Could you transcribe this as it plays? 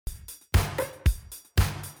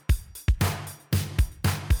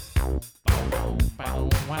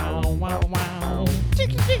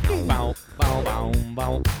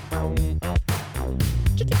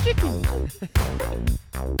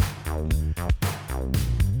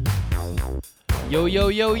Yo, yo,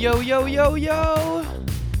 yo, yo, yo, yo, yo.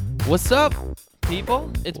 What's up,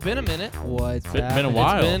 people? It's been a minute. What's Been a happening?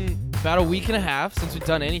 while. It's been about a week and a half since we've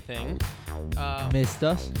done anything. Missed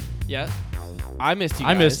us? Yeah. I missed you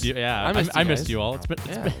guys. I missed you. Yeah, I missed you I missed guys. you all. It's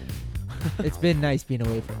Yeah. been It's been nice being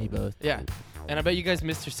away from you both. Yeah. And I bet you guys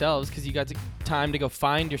missed yourselves because you got time to go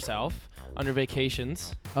find yourself on your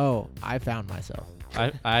vacations. Oh, I found myself.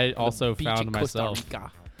 I also Beach found in Costa myself.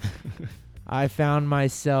 Rica. I found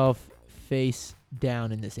myself face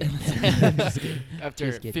down in the sand. I'm just kidding. After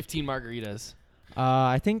Just kidding. 15 margaritas.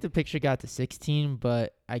 I think the picture got to 16,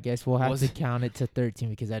 but I guess we'll have Was to it? count it to 13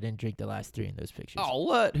 because I didn't drink the last 3 in those pictures. Oh,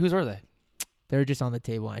 what? Whose were they? They were just on the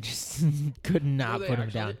table. I just could not Were they put them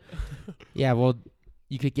actually? down. Yeah, well,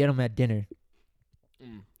 you could get them at dinner.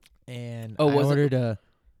 Mm. And Oh, I was it- ordered a.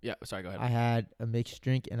 Yeah, sorry, go ahead. I had a mixed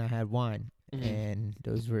drink and I had wine, Mhm. and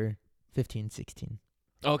those were 15, 16.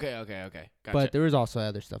 Okay. Gotcha. But there was also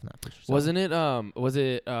other stuff in that picture. So Wasn't it,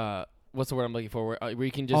 what's the word I'm looking for? Where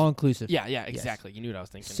you can just. all inclusive? Yeah, exactly. You knew what I was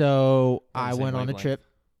thinking. So On the I same went on a wavelength. trip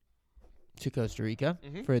to Costa Rica.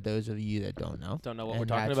 Mhm. For those of you that don't know, Don't know what and we're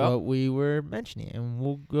talking that's about. what we were mentioning, and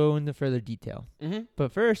we'll go into further detail. Mm-hmm.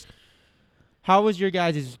 But first, how was your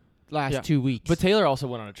guys' last Yeah. 2 weeks? But Taylor also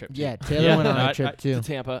went on a trip. Too, yeah, Taylor Yeah, went on no, a trip too. to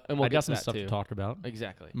Tampa, and we'll I get got to some that stuff too. to talk about.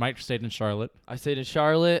 Exactly. Mike stayed in Charlotte. I stayed in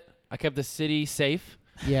Charlotte. I kept the city safe.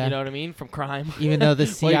 Yeah, You know what I mean? From crime. even though the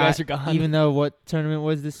While you guys are gone. even though what tournament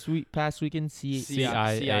was this past weekend?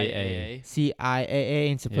 CIAA.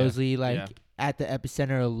 CIAA, and supposedly like Yeah. at the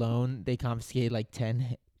epicenter alone, they confiscated like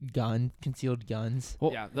 10 concealed guns.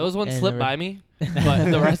 Yeah, those ones And slipped there were- by me,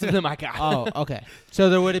 but the rest of them I got. Oh, okay. So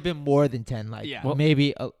there would have been more than 10. Like, Yeah. Well,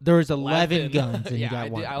 maybe there was 11 guns, and yeah, you got I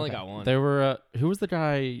one. I only Okay. got one. There were who was the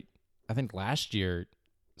guy? I think last year,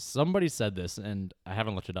 somebody said this, and I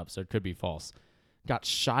haven't looked it up, so it could be false. Got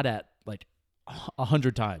shot at like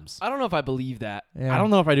 100 times. I don't know if I believe that. Yeah. I don't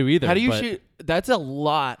know if I do either. How do you but shoot? That's a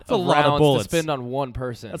lot a of lot of rounds bullets. to spend on one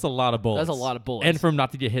person. That's a lot of bullets. That's a lot of bullets. And for him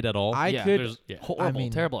not to get hit at all. I Yeah, could. there's- yeah. horrible, I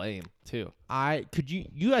mean- terrible aim too.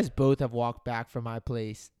 You guys both have walked back from my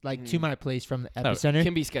place, like to Mm. my place from the Oh, epicenter.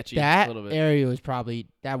 Can be sketchy a That little bit. area was probably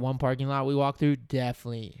that one parking lot we walked through.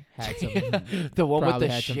 Definitely had some. The one with probably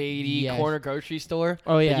the had some- shady yes. corner grocery store.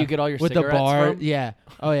 Oh yeah, That you get all your with the cigarettes bar. from. Yeah.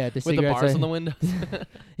 Oh yeah, the With the cigarettes bars I- on the windows.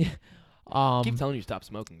 Keep Um, telling you to stop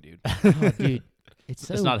smoking, dude. oh, dude, it's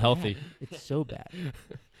so It's not bad. healthy. It's so bad.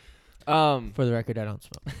 Um, For the record, I don't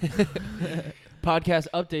smoke. podcast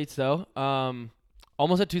updates though.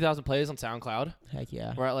 Almost at 2,000 plays on SoundCloud. Heck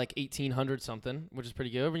yeah. We're at like 1,800 something, which is pretty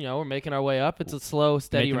good. You know, we're making our way up. It's a slow,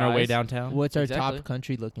 steady Making rise. our way downtown. What's our Exactly. top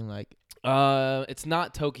country looking like? It's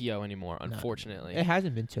not Tokyo anymore, unfortunately. It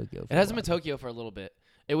hasn't been Tokyo. It hasn't been Tokyo for a little bit.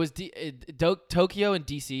 It was Tokyo and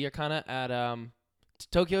DC are kind of at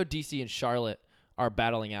Tokyo, DC, and Charlotte are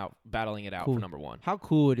battling it out Cool. for number one. How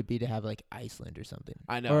cool would it be to have like Iceland or something?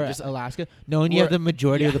 I know, Or just Alaska, knowing you have we're- the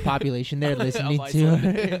majority of yeah. the population there Of listening to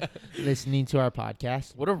Iceland. listening to our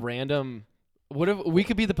podcast. What a random. What if we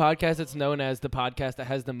could be the podcast that's known as the podcast that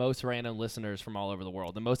has the most random listeners from all over the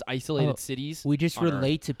world, the most isolated Oh, cities? We just on Earth.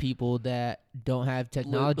 relate to people that don't have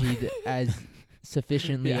technology as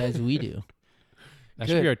sufficiently Yeah. as we do. That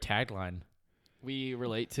Good. should be our tagline. We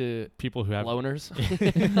relate to People who have loners.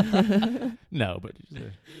 no, but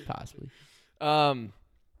Possibly. So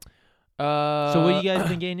So what you guys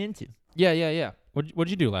been getting into? Yeah. what'd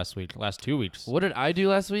you do last week? Last 2 weeks? What did I do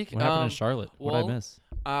last week? What happened in Charlotte? What well, did I miss?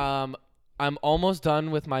 I'm almost done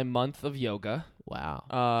with my month of yoga. Wow.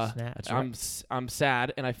 Snap. That's I'm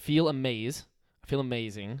sad and I feel amazing.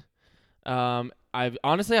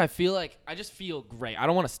 I feel like I just feel great. I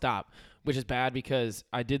don't want to stop, which is bad because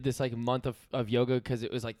I did this like month of yoga because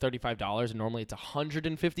it was like $35 and normally it's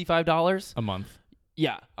 $155. A month.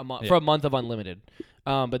 Yeah, a month Yeah. for a month of unlimited.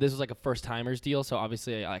 But this was like a first timers deal, so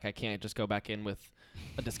obviously like I can't just go back in with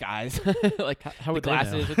a disguise like How the would they know?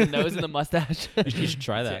 glasses with the nose and the mustache. You should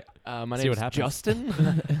try that. My See name's what happens. Justin.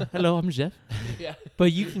 Hello, I'm Jeff. Yeah.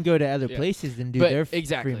 But you can go to other Yeah. places and do But their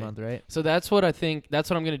exactly. free month, right? So that's what I think. That's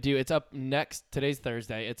what I'm gonna do. It's up next. Today's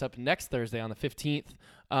Thursday. It's up next Thursday on the 15th.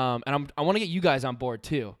 And I want to get you guys on board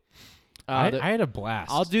too. I had a blast.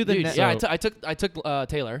 I'll do the Dude, next. yeah, So- I took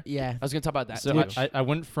Taylor. Yeah. I was gonna talk about that. So which, I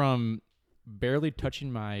went from barely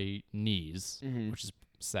touching my knees, Mhm. which is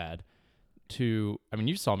sad, to. I mean,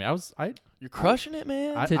 you saw me. You're crushing it,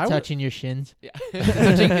 man. I- To would- touching your shins. Yeah.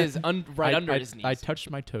 Touching his right I- under I- his knees. I touched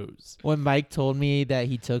my toes. When Mike told me that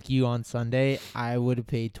he took you on Sunday, I would have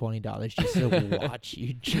paid $20 just to watch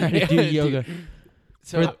you try to Yeah, do dude. yoga.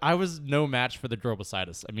 So I was no match for the girl beside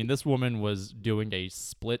us. I mean, this woman was doing a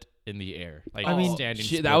split in the air, like I mean, standing.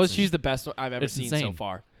 she's splits and- the best one I've ever It's seen so insane.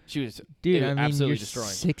 far. She was Dude, it was I mean, absolutely you're destroying.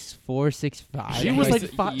 6'4", 6'5". She was Like,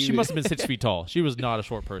 like five, she must have been 6 feet tall. She was not a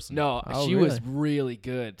short person. No, Oh, she was really? really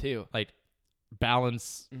good too. like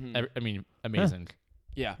balance. Mhm. I mean, amazing.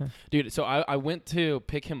 Yeah, dude. So I went to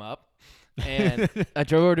pick him up, and I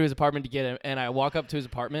drove over to his apartment to get him. And I walk up to his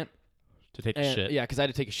apartment, To take a and shit. yeah, because I had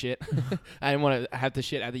to take a shit. I didn't want to have to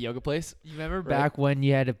shit at the yoga place. You remember Right. back when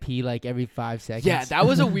you had to pee like every 5 seconds? Yeah, that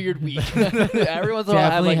was a weird week. Every once in a while,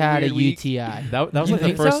 I have definitely like had a weird weeks. UTI. That was You like the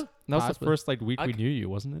think first. so? That was the Possibly. first like week I we c- knew you,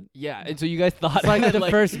 wasn't it? Yeah, and so you guys thought It's like the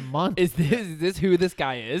like, first month. Is this who this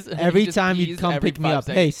guy is? He Every just time you'd pees come every pick me 5 up.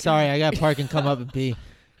 seconds. Hey, sorry, I got to park and come up and pee.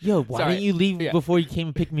 Yo, why Sorry. didn't you leave Yeah. before you came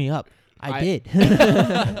and picked me up? I did.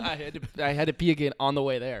 I had to pee again on the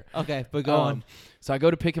way there. Okay, but go on. So I go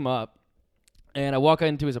to pick him up, and I walk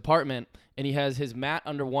into his apartment, and he has his mat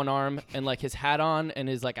under one arm and like his hat on and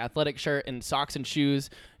his like athletic shirt and socks and shoes.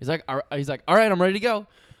 He's like, all right, I'm ready to go.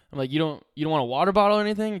 I'm like, you don't want a water bottle or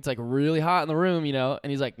anything? It's like really hot in the room, you know? And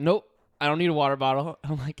he's like, nope, I don't need a water bottle.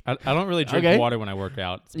 I'm like, I don't really drink Okay. water when I work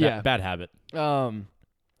out. It's Yeah. bad habit.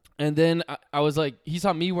 And then I was like, he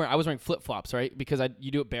saw me I was wearing flip flops, right? Because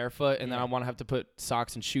you do it barefoot, and then I want to have to put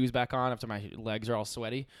socks and shoes back on after my legs are all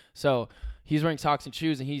sweaty. So he's wearing socks and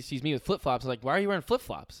shoes, and he sees me with flip flops. I was like, why are you wearing flip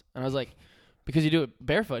flops? And I was like, because you do it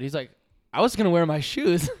barefoot. He's like, I was gonna wear my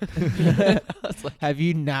shoes. I was like, Have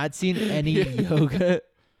you not seen any yoga?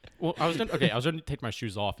 Well, I was gonna take my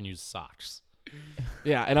shoes off and use socks.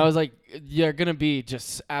 yeah, and I was like, you're gonna be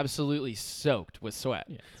just absolutely soaked with sweat.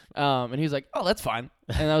 Yeah. And he was like, oh, that's fine.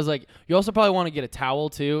 And I was like, you also probably want to get a towel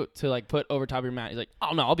too to like put over top of your mat. He's like,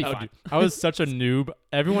 oh no, I'll be Oh, fine. dude, I was such a noob.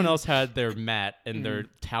 Everyone else had their mat and their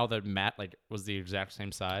Mm-hmm. towel. That mat like was the exact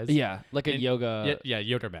same size. Yeah, like a And- yoga. yeah,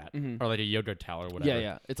 yoga mat Mhm. or like a yoga towel or whatever.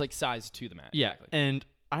 Yeah. It's like size to the mat. Yeah, Exactly. and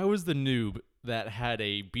I was the noob that had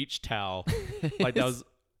a beach towel like that was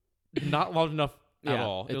not long enough at Yeah,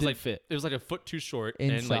 all. it was didn't like fit. It was like a foot too short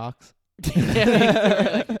In and like socks.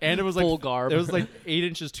 and it was like full garb. it was like 8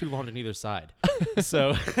 inches too long on either side.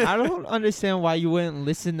 So I don't understand why you wouldn't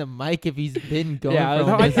listen to Mike if he's been going Yeah, from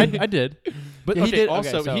no, this- I did. But Yeah, he okay, did?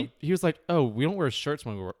 also Okay, so- he was like, "Oh, we don't wear shirts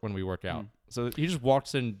when we work out." Mm. So he just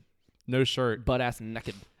walks in no shirt, butt ass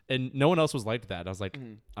naked. and no one else was like that. I was like,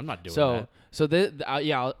 Mhm. "I'm not doing So that."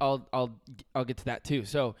 yeah, I'll get to that too.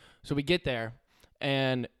 So we get there,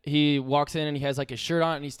 and he walks in and he has like his shirt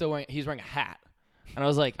on and he's wearing a hat, and I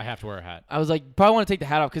was like, I have to wear a hat. probably want to take the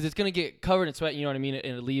hat off because it's gonna get covered in sweat. You know what I mean?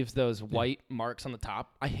 And it leaves those white marks on the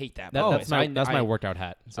top. I hate that. by the way. That's So my I- workout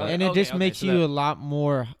hat. So and it Okay, just okay, makes so you that- a lot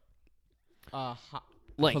more hot.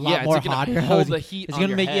 like a lot yeah, more it's gonna hotter. I hold was- the heat. It's on gonna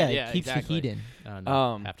your make head. it keeps exactly. the heat in.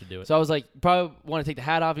 no, have to do it. So I was like, probably want to take the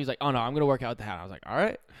hat off. He was like, oh no, I'm gonna work out with the hat. I was like, all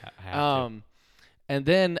right. I have to. And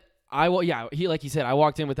then he like he said, I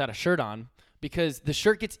walked in without a shirt on because the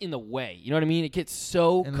shirt gets in the way. You know what I mean? It gets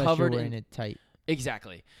so Unless covered you're wearing in it tight.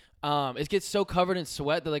 exactly. It gets so covered in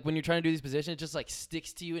sweat that like when you're trying to do these positions, it just like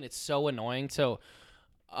sticks to you and it's so annoying. So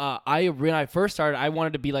when I first started, I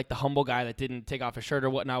wanted to be like the humble guy that didn't take off his shirt or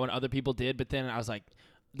whatnot when other people did. But then I was like,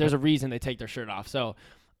 there's a reason they take their shirt off. So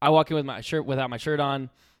I walk in with my shirt without my shirt on,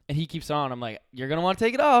 and he keeps it on. I'm like, you're gonna want to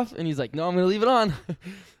take it off, and he's like, no, I'm gonna leave it on.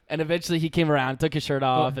 And eventually he came around, took his shirt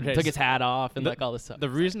off, and okay, took his hat off, and the- like all this stuff. The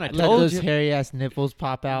reason I Let told those you, hairy ass nipples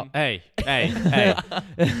pop out. hey,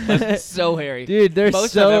 hey, so hairy. Dude, they're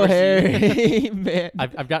Most so I've ever hairy, man.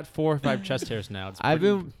 I've got 4 or 5 chest hairs now. It's I've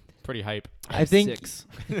pretty, been, pretty hype. I think, 6.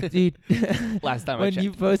 dude, Last time I when checked.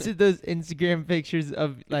 you posted those Instagram pictures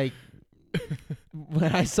of like,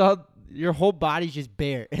 when I saw your whole body's just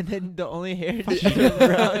bare, and then the only hair just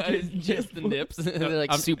around It's is just the nips. They're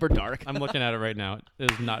like I'm- super dark. I'm looking at it right now.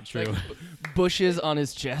 It is not true. Like bushes on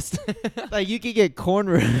his chest. like you could get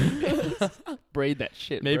cornrows. Braid that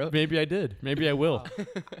shit, maybe bro. maybe I did. Maybe I will.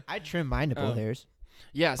 I trim my nipple Oh. hairs.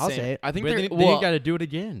 Yeah, I'll same. say it. I think But they're then well, you got to do it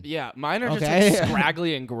again. yeah, mine are Okay. just like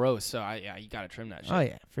scraggly and gross. So you gotta trim that shit. Oh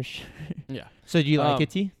yeah, for sure. Yeah. So do you like Um, it,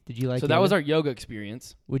 T? Did you like? So that was yoga? our yoga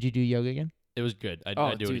experience. Would you do yoga again? It was good. Oh,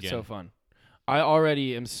 I'd do dude, it again. so fun. I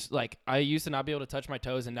already am like I used to not be able to touch my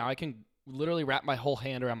toes, and now I can literally wrap my whole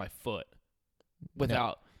hand around my foot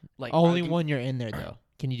without like Only I can- when you're in there though.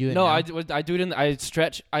 Can you do it? No, now? I do it in. I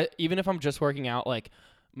stretch. Even if I'm just working out, like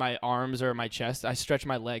my arms or my chest. I stretch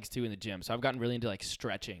my legs too in the gym. So I've gotten really into like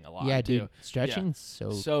stretching a lot. Yeah, too. dude. Stretching's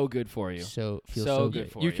So good for you. feels so so good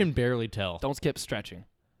good. for You you. can barely tell. Don't skip stretching.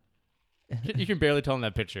 You can barely tell in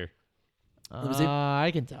that picture. me see.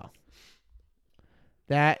 I can tell.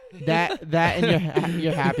 That and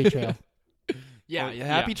your happy trail. Yeah, Well, yeah,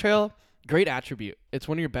 happy yeah. trail, great attribute. It's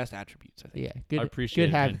one of your best attributes, I think. Yeah, good. I appreciate good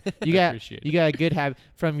it, habit. man. You I got appreciate you got a good habit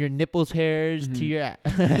from your nipples hairs to Mhm. your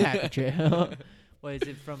happy trail. What is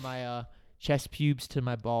it from my chest pubes to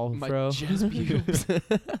my ball My fro? chest pubes.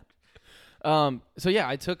 So yeah,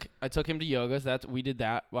 I took him to yoga. So we did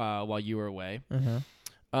that while you were away.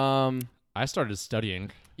 Uh-huh. I started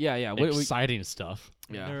studying Yeah. exciting stuff.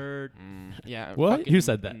 Yeah. Nerd. Yeah. What? fucking Who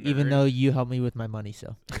said that? Even nerd. though you helped me with my money,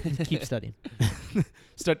 so keep studying.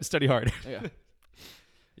 Study hard. Yeah.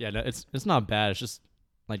 Yeah, no, it's not bad. It's just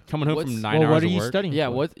like coming home from 9 Well, hours what are of you work. studying? Yeah.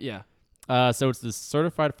 for? What? Yeah. So it's the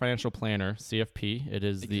Certified Financial Planner (CFP). It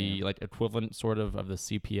is the Exam. like equivalent sort of the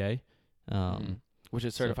CPA. Which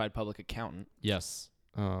is so- certified public accountant. Yes.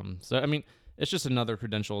 So I mean, it's just another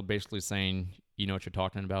credential, basically saying you know what you're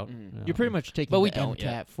talking about. Mhm. You're pretty much taking But we the don't MCAT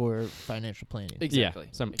yet. for financial planning. Exactly.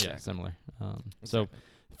 Yeah, Exactly. similar. So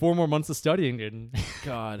 4 more months of studying, and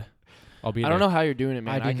God, I'll be. I don't know how you're doing it,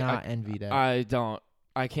 man. I do not envy that. I don't.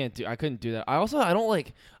 I can't do. I couldn't do that. I don't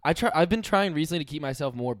like. I've been trying recently to keep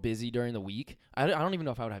myself more busy during the week. I don't even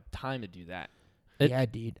know if I would have time to do that, yeah,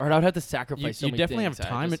 dude. or I would have to sacrifice. You so many definitely have things.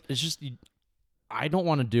 time. It's just I don't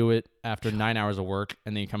want to do it after 9 hours of work,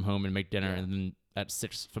 and then you come home and make dinner, Yeah. and then at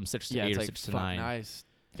 6 from 6 to Yeah, 8 it's or like 6 to fuck, 9, nice.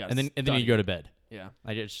 and then you go to bed. Yeah.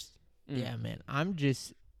 I just Yeah, man.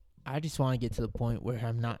 I just want to get to the point where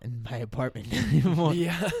I'm not in my apartment anymore.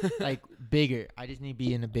 Yeah. Like bigger. I just need to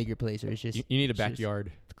be in a bigger place where it's just you need a it's just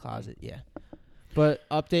backyard. the closet. Yeah. But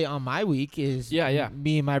update on my week is Yeah.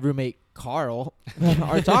 me and my roommate Carl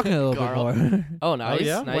are talking a little Carl. bit more. Oh, nice.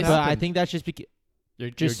 yeah? What Nice. But I happened? think that's just because You're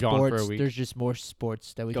just gone for a sports. week. There's just more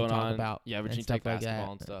sports that we Going can talk on. about. Yeah, and Virginia stuff Tech like basketball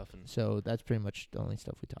that. and stuff. And So that's pretty much the only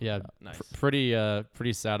stuff we talk Yeah. about. nice.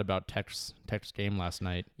 Pretty sad about Tech's game last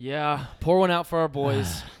night. Yeah. Pour one out for our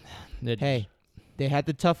boys. Hey, they had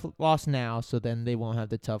the tough loss now, so then they won't have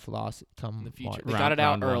the tough loss come in the future. March. They got it out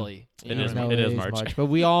Round one. early. It You is- know what I it mean? is March. But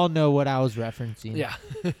we all know what I was referencing. Yeah.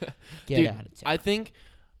 Get Dude, out of town. I think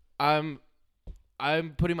I'm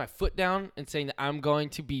putting my foot down and saying that I'm going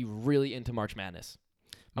to be really into March Madness.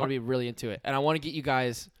 I'm gonna be really into it, and I want to get you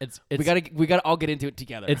guys. We gotta all get into it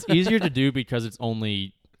together. It's easier to do because it's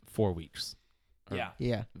only 4 weeks. Or yeah,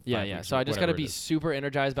 yeah. 5 yeah. weeks So or I just gotta whatever be it is. super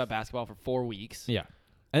energized about basketball for 4 weeks. Yeah,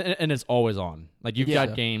 and it's always on. Like you've Yeah.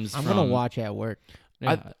 got games. I'm from, gonna watch at work.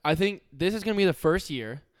 Yeah. I think this is gonna be the first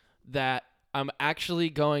year that I'm actually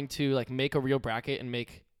going to like make a real bracket and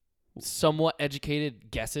make somewhat educated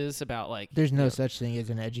guesses about like. There's no such thing as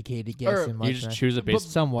an educated guess Or in you March just Madness. choose it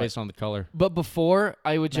based somewhat based on the color. But before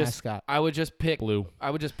I would mascot. I would just pick. Blue. I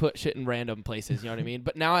would just put shit in random places. You know what I mean?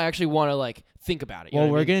 But now I actually want to like think about it. You Well,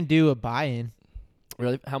 know what we're I mean? gonna do a buy-in,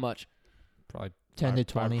 Really? How much? Probably 10 to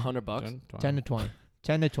 500 20, $100. 10 to 20,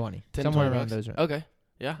 10 to 20, 10 somewhere 20 around bucks? those. Range. Okay.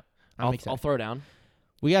 Yeah. I'm I'll excited. throw down.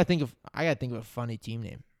 I gotta think of a funny team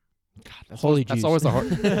name. That's Holy that's juice. always the hard.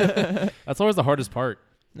 That's always the hardest part.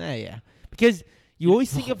 Nah, yeah, because you always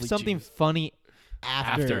think of Holy something juice. funny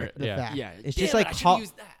after, After, the yeah. fact. Yeah. It's Damn just it, like I should've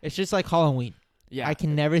used that. it's just like Halloween. Yeah. I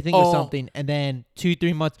can never think Oh. of something, and then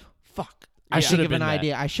 2-3 months, fuck. I Yeah. should Should've have been an that.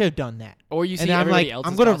 idea. I should have done that. Or you see And then I'm everybody like, else's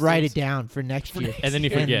I'm gonna write it costumes. down for next year. And then you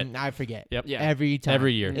forget. And I forget. Yep. Yeah. Every time.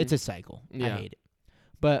 Every year. It's a cycle. I Yeah. hate it.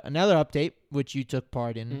 But another update, which you took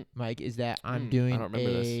part in, Mm. Mike, is that I'm I doing don't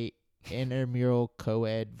remember this. a intramural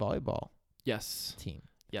co-ed volleyball Yes. team,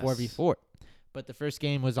 Yes. 4v4. But the first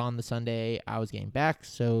game was on the Sunday. I was getting back,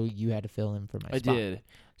 so you had to fill in for my I spot. did.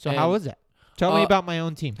 So And- how was that? Tell me Uh, about my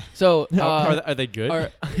own team. So Are they good?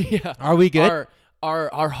 our, yeah. Are we good?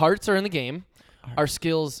 Our hearts are in the game. Our- Our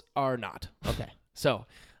skills are not. Okay. So,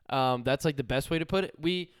 that's like the best way to put it.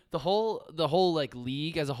 The whole like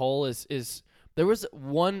league as a whole is there was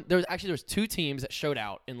 2 teams that showed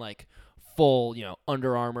out in like full,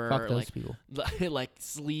 Under Armour, Fuck or those like people. like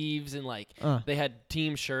sleeves, and like Uh, they had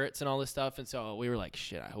team shirts and all this stuff, and so we were like,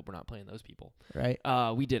 shit, I hope we're not playing those people. right.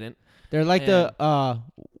 We didn't. They're like and- the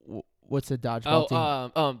what's the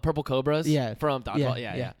dodgeball team? Purple Cobras. Yeah. From Dodgeball. Yeah,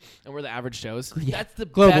 Yeah, yeah. And we're the average Joes. Yeah. That's the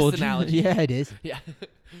Global best analogy. yeah, it is. Yeah.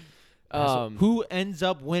 So who ends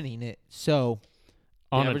up winning it? So,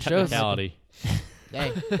 On a average Joe's. technicality.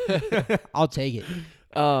 hey, I'll take it.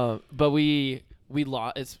 But we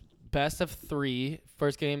lost. It's best of 3.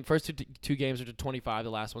 First two games are to 25.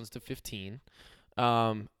 The last one's to 15.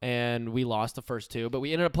 and we lost the first 2, but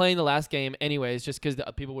we ended up playing the last game anyways, just because the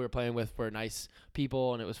people we were playing with were nice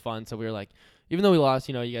people and it was fun. So we were like, even though we lost,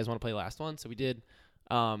 you guys want to play the last one, so we did.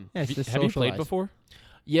 Yeah, it's the Have you played socialize. before?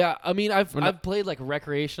 Yeah, I mean, I've When I- played like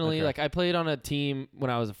recreationally. Okay. Like I played on a team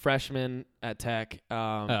when I was a freshman at Tech, I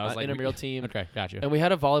was an like, intramural team, Okay, got you. and we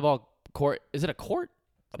had a volleyball court. Is it a court?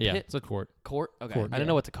 A Yeah, pit? it's a court. Court? Okay, Court, I didn't yeah.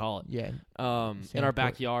 know what to call it. Yeah. In Sand our court.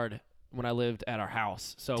 backyard when I lived at our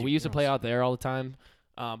house. So Dude, we used to play nice. out there all the time.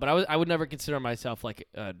 But I would never consider myself like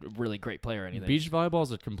a really great player or anything. Beach volleyball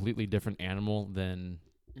is a completely different animal than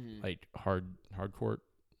Mhm. like hard court,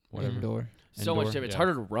 whatever. Indoor. So much indoor, different. It's yeah.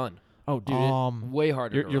 harder to run. Oh, dude, Way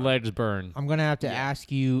harder. your to your run. legs burn. I'm gonna have to Yeah.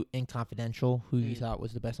 ask you in confidential who you Mhm. thought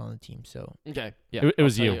was the best on the team. So Okay. Yeah. It I'll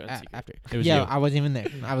was tell you. in secret. after, It was yeah, you. I wasn't even there.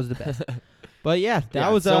 I was the best. But yeah, that Yeah,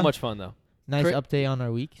 was so a much fun though. nice Chris- update on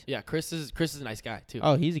our week. Yeah, Chris is a nice guy too.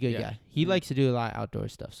 Oh, he's a good Yeah. guy. He Mhm. likes to do a lot of outdoor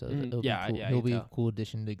stuff, so Mhm. it'll Yeah, be cool. yeah, I He'll can be tell. a cool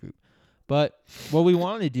addition to the group. But what we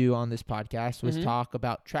wanted to do on this podcast was Mhm. talk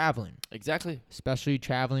about traveling, Exactly. especially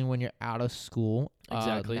traveling when you're out of school.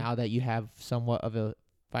 Exactly. Now that you have somewhat of a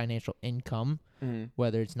financial income, Mm-hmm.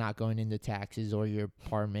 whether it's not going into taxes or your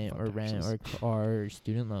apartment Fuck or rent taxes. or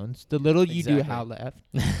student loans, the little you do Exactly. have left.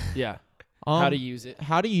 Yeah. How to Um, use it.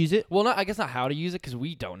 how to use it, Well, I guess not how to use it because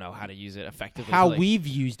we don't know how to use it effectively. how Like, we've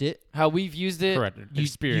used it. how we've used it. Correct. You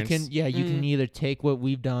Experience. can you can Mhm. either take what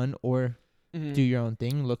we've done or Mhm. do your own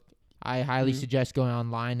thing. Look, I highly Mhm. suggest going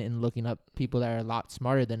online and looking up people that are a lot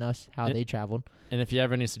smarter than us, how It- they traveled. And if you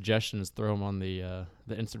have any suggestions, throw them on the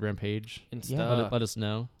Instagram page. Insta. Yeah. Let us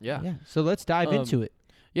know. Yeah. Yeah. So let's dive Um, into it.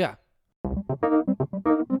 Yeah.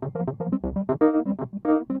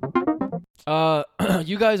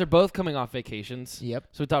 You guys are both coming off vacations, Yep.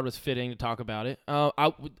 so we thought it was fitting to talk about it.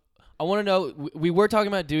 I want to know. We were talking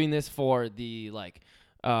about doing this for the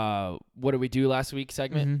what did we do last week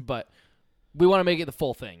segment, Mhm. but we want to make it the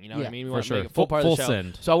full thing. You know what Yeah, I mean? We For want to sure. make it full part full of the show.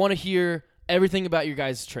 send. So I want to hear everything about your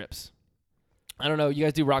guys' trips. I don't know. You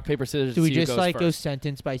guys do rock paper scissors. Do to we see who just goes like go first.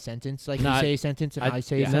 sentence by sentence? Like No, you I- say a sentence and I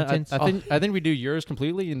say a No, sentence? I think we do yours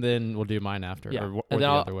completely, and then we'll do mine after, Yeah. or And the then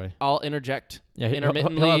other way. I'll interject Yeah,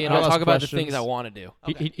 intermittently, and I'll talk about the things I want to do.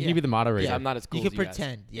 Okay, He'd be the moderator. Yeah, I'm not as cool you as can you guys.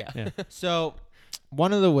 pretend. Yeah. Yeah. So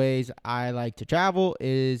one of the ways I like to travel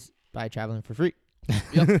is by traveling for free.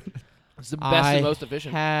 It's the best I and most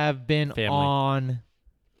efficient. have been Family. on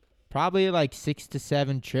probably like 6 to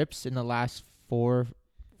 7 trips in the last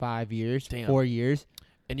 4-5 years, Damn. 4 years.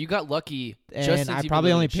 And you got lucky. And just since I you've been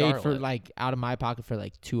probably living only in paid for Charlotte. like out of my pocket for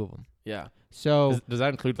like 2 of them. Yeah. So Does that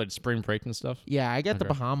include like spring break and stuff? yeah, I got the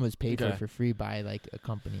Okay. Bahamas paid Okay. for free by like a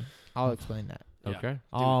company. I'll explain that. Yeah. Okay.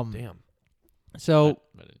 Dude, damn. So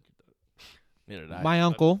Neither did I. my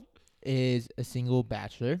uncle is a single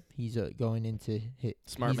bachelor. He's going into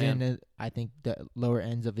Smart he's man. in I think the lower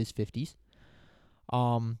ends of his 50s.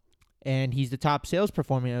 And he's the top sales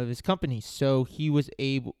performer of his company. So he was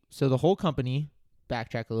able. So the whole company,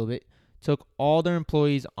 backtrack a little bit, took all their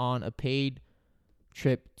employees on a paid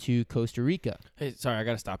trip to Costa Rica. Hey, sorry, I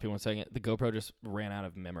gotta stop you 1 second. The GoPro just ran out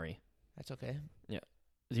of memory. That's okay.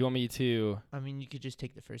 Do you want me to? I mean, you could just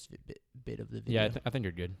take the first bit of the video. Yeah, I think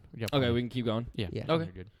you're good. We got Okay, plenty. we can keep going. Yeah. Yeah. I think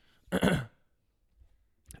Okay. You're good.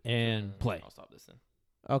 And play. I'll stop this then.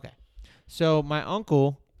 Okay. So my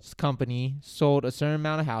uncle's company sold a certain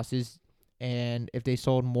amount of houses, and if they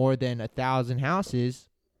sold more than 1,000 houses,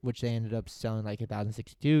 which they ended up selling like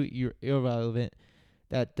 1,062, irrelevant,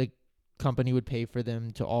 that the company would pay for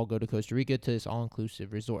them to all go to Costa Rica to this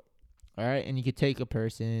all-inclusive resort. All right, and you could take a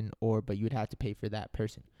person, but you would have to pay for that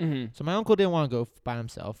person. Mm-hmm. So my uncle didn't want to go by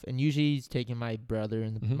himself, and usually he's taking my brother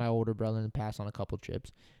and Mhm. my older brother in the past on a couple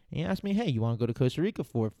trips. And he asked me, "Hey, you want to go to Costa Rica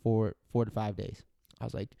for 4 to 5 days?" I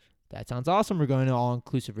was like, "That sounds awesome. We're going to an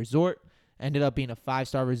all-inclusive resort." Ended up being a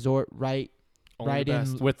 5-star resort, right? Only Right the in-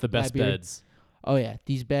 best. With the best Liberia. beds. Oh yeah,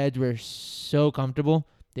 these beds were so comfortable.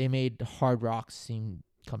 They made Hard Rocks seem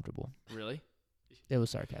comfortable. Really? It was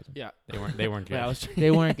sarcasm. Yeah. They weren't good. Yeah, I was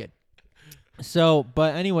They weren't good. So,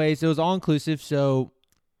 but anyways, it was all inclusive. So,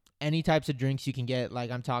 any types of drinks you can get,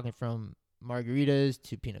 like I'm talking from margaritas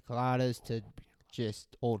to pina coladas to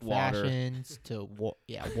just old Water. fashions to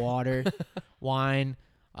water, wine,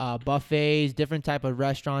 buffets, different type of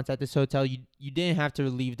restaurants at this hotel. You didn't have to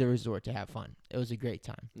leave the resort to have fun. It was a great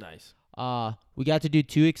time. nice. We got to do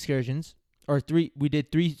 2 excursions or 3. We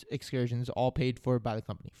did 3 excursions, all paid for by the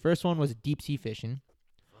company. First one was deep sea fishing,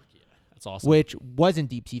 That's awesome. which wasn't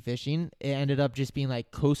deep sea fishing. It ended up just being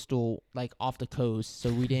like coastal, like off the coast.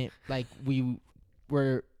 So we didn't we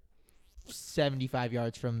were 75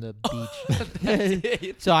 yards from the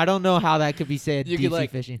beach. So I don't know how that could be said You deep could, sea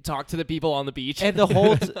like, fishing. Talk to the people on the beach. And the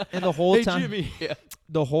whole Hey, time, Jimmy. Yeah.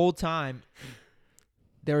 the whole time,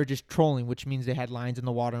 they were just trolling, which means they had lines in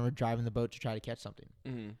the water and were driving the boat to try to catch something.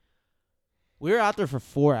 Mm-hmm. We were out there for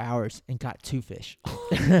 4 hours and caught 2 fish.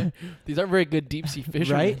 These aren't very good deep sea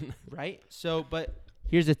fishermen. Right? So, but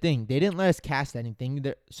here's the thing. They didn't let us cast anything.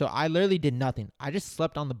 So I literally did nothing. I just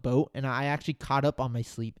slept on the boat, and I actually caught up on my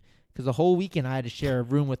sleep because the whole weekend I had to share a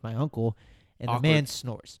room with my uncle, and Awkward. the man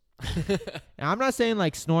snores. And I'm not saying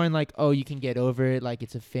like snoring like, oh, you can get over it, like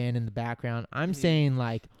it's a fan in the background. I'm saying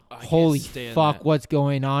like, I can't holy stand fuck, that. what's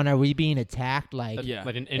going on? Are we being attacked? Like, Yeah.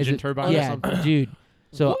 Like an is engine it- turbine or yeah, something. dude.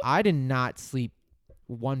 So What? I did not sleep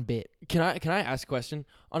one bit. Can I ask a question?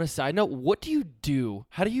 On a side note, what do you do?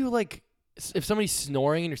 How do you like if somebody's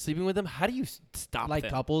snoring and you're sleeping with them? How do you stop Like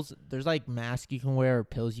them? couples, there's like masks you can wear or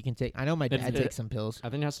pills you can take. I know my It's- dad it- takes some pills. I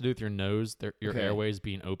think it has to do with your nose, your Okay. airways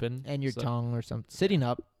being open, And your So- tongue or something. Sitting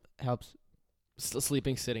up helps.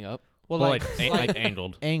 Sleeping sitting up. Well, Well, like, like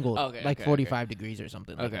angled. angled, Okay, like okay, 45 degrees or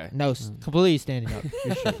something. like Okay. that. No, completely standing up.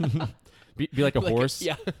 You're straight. Be like a Like horse.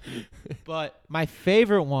 yeah. But my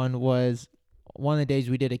favorite one was one of the days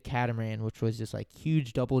we did a catamaran, which was just like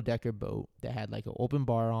huge double-decker boat that had like an open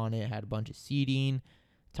bar on it, had a bunch of seating,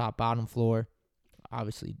 top, bottom floor,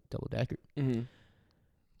 obviously double-decker. Mm-hmm.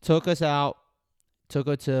 Took us out, took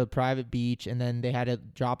us to a private beach, and then they had to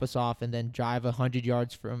drop us off and then drive 100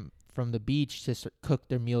 yards from the beach to cook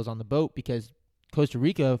their meals on the boat because Costa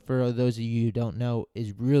Rica, for those of you who don't know,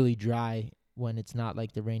 is really dry when it's not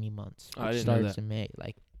like the rainy months, Oh, I which didn't know starts that. in May.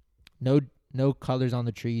 Like no colors on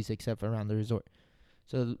the trees except for around the resort.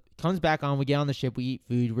 So comes back on, we get on the ship, we eat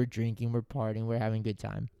food, we're drinking, we're partying, we're having a good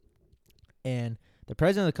time. And the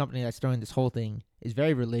president of the company that's throwing this whole thing is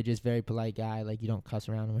very religious, very polite guy. Like you don't cuss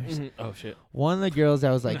around him. Mm-hmm. Oh shit. One of the girls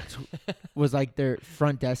that was like their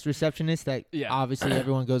front desk receptionist that Yeah. obviously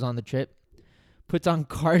everyone goes on the trip, puts on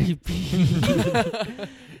Cardi B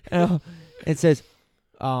and says,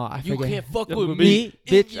 I You forget. can't fuck Yeah, with with me. Me,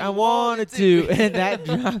 bitch, I wanted to. And that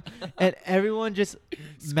dropped, and everyone just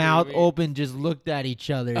mouth Screaming. open just looked at each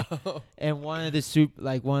other. And one of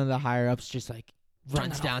the higher ups just like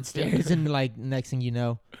runs that off. downstairs and like next thing you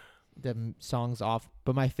know, the song's off.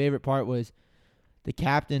 But my favorite part was the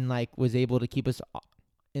captain like was able to keep us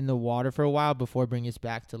in the water for a while before bringing us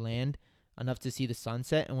back to land enough to see the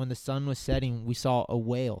sunset. And when the sun was setting, we saw a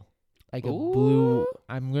whale, like a blue. Ooh.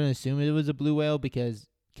 I'm gonna assume it was a blue whale because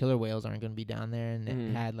killer whales aren't gonna be down there, and Mhm.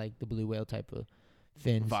 it had like the blue whale type of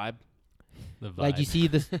fins. Vibe. The vibe. Like you see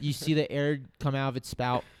the air come out of its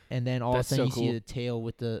spout, and then all That's of a sudden so you see cool. the tail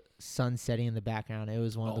with the sun setting in the background. It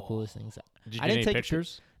was one of the Oh. coolest things. Did you I get didn't any take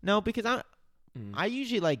pictures? No, because Mm. I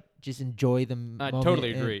usually like just enjoy the I moment,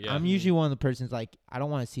 totally and agree, yeah. I'm usually one of the persons like I don't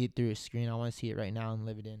want to see it through a screen. I want to see it right now and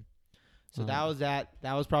live it in. So that was that.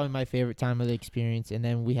 That was probably my favorite time of the experience. And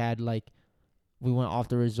then we went off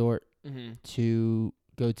the resort Mm-hmm. to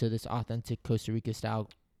go to this authentic Costa Rica style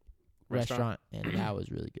Restaurant. restaurant, and that was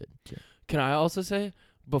really good too. Can I also say,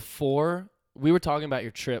 before we were talking about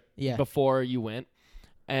your trip, Yeah. before you went,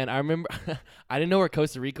 and I remember I didn't know where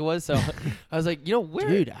Costa Rica was, so I was like, where,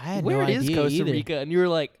 Dude, I had where no is idea Costa either. Rica? And you were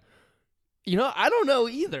like, I don't know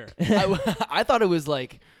either. I thought it was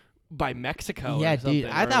like by Mexico. Yeah, or dude. something,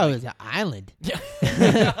 I or thought it like- was an island.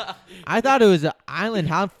 Yeah. I thought it was an island.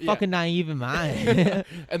 How Yeah. fucking naive am I?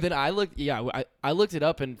 And then I looked. Yeah, I looked it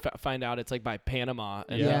up and find out it's like by Panama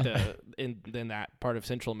and Yeah. in that part of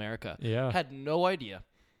Central America. Yeah. Had no idea.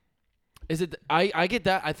 Is it? I get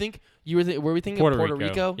that. I think you were we thinking Puerto of Puerto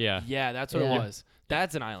Rico. Rico? Yeah. Yeah, that's what Yeah. it was.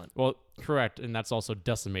 That's an island. Well, correct, and that's also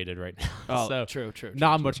decimated right now. Oh, so true.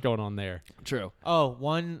 not much going on there. True. Oh,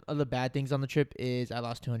 one of the bad things on the trip is I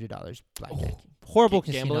lost $200 blackjack. Horrible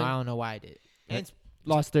casino. Gambling? I don't know why I did. And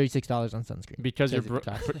lost $36 on sunscreen. Because your Because it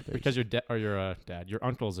cost $36. because your dad, your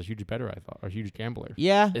uncle is a huge bettor, I thought, or a huge gambler.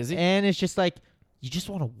 Yeah. Is he? And it's just like you just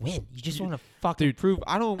want to win. You just want to fucking Dude. prove.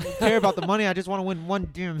 I don't care about the money. I just want to win one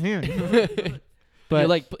damn hand. But But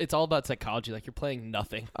like, it's all about psychology. Like you're playing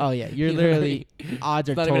nothing. oh yeah, you're You know, literally odds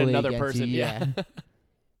are not even totally another against person, you. yeah.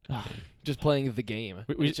 Yeah. Just playing the game.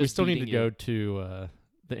 We It's just still need to beating go you. to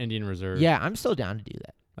the Indian Reserve. Yeah, I'm still down to do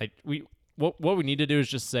that. Like what we need to do is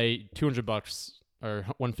just say $200 or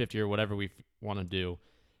 $150 or whatever we want to do,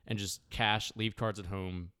 and just cash, leave cards at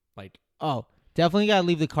home. Like Oh, definitely gotta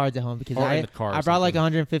leave the cards at home because Or in I the car or I brought like something.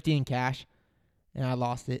 150 in cash, and I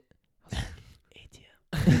lost it. I was like,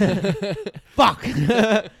 ATM. Fuck.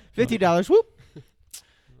 $50. Whoop.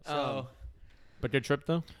 Um, but good trip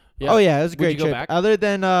though. Yeah. Oh yeah, it was a Would great you go trip. back? Other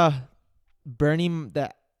than burning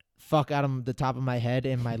the fuck out of the top of my head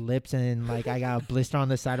and my lips, and like I got a blister on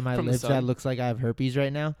the side of my From the lips that sun? looks like I have herpes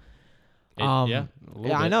right now. Yeah, A a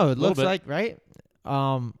little I bit. know it Little looks bit. like right.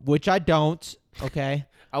 Which I don't. Okay.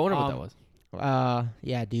 I wonder what that Um, was.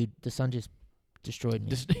 Yeah, dude, the sun just destroyed me.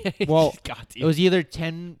 Just Well, got It was either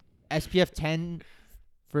SPF 10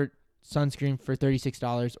 for sunscreen for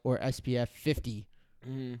 $36 or SPF 50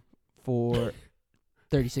 for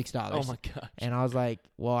 $36. Oh my gosh. And I was like,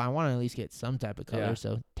 well, I want to at least get some type of color, Yeah.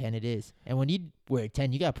 so 10 it is. And when you wear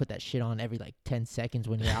 10, you got to put that shit on every like 10 seconds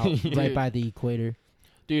when you're out right Dude. by the equator.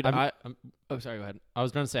 Dude, I'm- oh, sorry, go ahead. I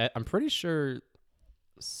was gonna say I'm pretty sure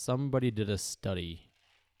somebody did a study.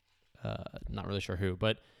 Not really sure who,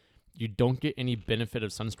 but you don't get any benefit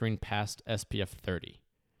of sunscreen past SPF 30.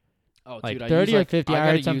 Oh, Like dude, I 30 use or like, 50, I gotta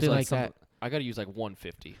heard use something like some- that. I got to use like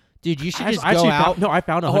 150. Dude, you should I just actually go out. found, no, I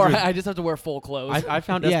found Or 100. I just have to wear full clothes. I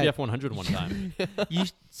found Yeah. SPF 100 one time.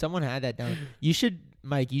 Someone had that down. You should,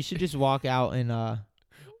 Mike, you should just walk out and All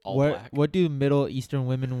black. what do Middle Eastern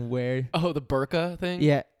women wear? Oh, the burqa thing?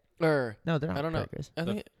 Yeah. Or, No, they're not I don't know. burqas. I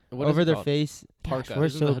think, what is Over it their called? face. Parka. Gosh, we're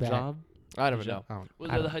Isn't so the bad. hijab? I don't know. I don't- Well,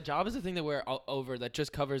 I the don't- hijab is the thing they wear over that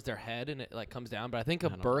just covers their head and it like comes down. But I think a I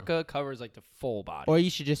don't know. burqa covers like the full body. Or you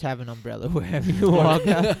should just have an umbrella wherever you walk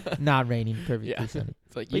out. Not raining, perfectly Yeah. sunny.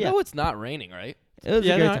 It's like, But you yeah. know it's not raining, right? It was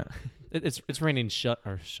Yeah, a great no, time. It's raining shut.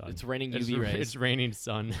 It's raining It's UV rays. It's raining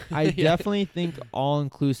sun. I Yeah. definitely think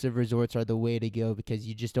all-inclusive resorts are the way to go because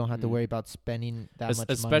you just don't have to Mm. worry about spending that Es- much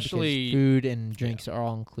money especially- because food and drinks are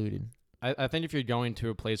all included. I think if you're going to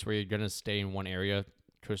a place where you're gonna stay in one area,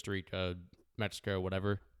 Costa Rica, Mexico,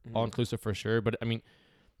 whatever, Mhm. all inclusive for sure. But I mean,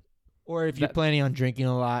 Or if you're That- planning on drinking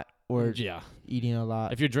a lot or yeah, eating a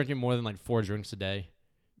lot. if you're drinking more than like 4 drinks a day,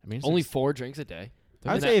 I mean, it's Only just- 4 drinks a day. I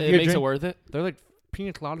would And say if it you're makes it drink- worth it. they're like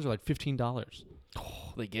pina coladas are like $15.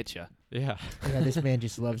 Oh, they get you. Yeah, Yeah, this man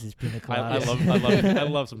just loves his pina I coladas.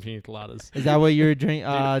 love some pina coladas. Is that what you were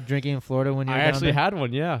drinking in Florida when you were I down actually there? had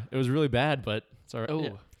one. Yeah, it was really bad, but it's alright. Oh, Yeah.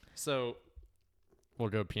 So we'll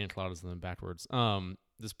go pina coladas and then backwards.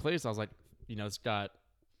 This place I was like, it's got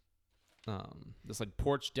this like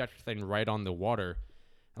porch deck thing right on the water.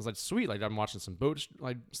 I was like, sweet. Like I'm watching some boats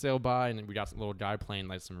like sail by, and then we got some little guy playing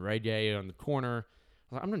like some reggae on the corner.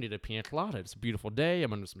 I was like, I'm gonna need a pina colada. It's a beautiful day.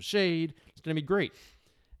 I'm under some shade. It's gonna be great.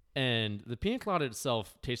 And the pina colada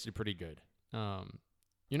itself tasted pretty good.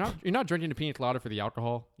 You're not drinking the pina colada for the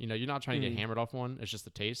alcohol. You're not trying to get Mm. hammered off one. It's just the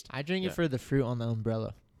taste. I drink Yeah. it for the fruit on the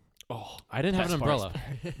umbrella. oh, I didn't have an best part is-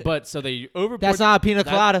 umbrella, but so they over. That's not a pina That-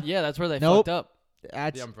 colada. yeah, that's where they Nope. fucked up.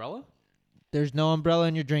 That's the umbrella. there's no umbrella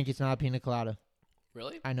in your drink. It's not a pina colada.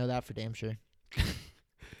 Really? I know that for damn sure.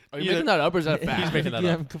 Are you Either- making that up or is that He's fact? making that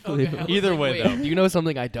Yeah, up. I'm completely. Okay, I was Either like, way, wait, though. Do you know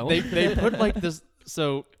something I don't? They put like this.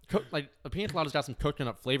 So like a pina colada's got some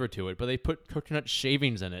coconut flavor to it, but they put coconut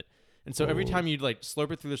shavings in it. And so every Ooh. time you like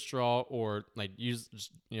slurp it through the straw or like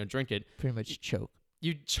drink it, Pretty much choke.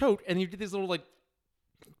 you choke and you get these little like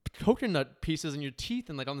coconut pieces in your teeth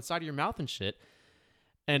and like on the side of your mouth and shit.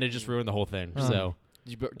 And it just ruined the whole thing. Oh. So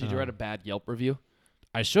Did you write a bad Yelp review?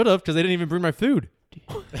 I should have because they didn't even bring my food.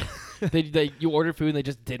 You ordered food and they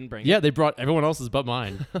just didn't bring Yeah, it. they brought everyone else's but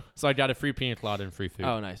mine. So I got a free pina colada and free food.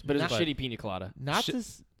 Oh, nice. But it's a Not- shitty pina colada. Not Shit.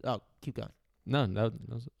 this. Oh, keep going. No, that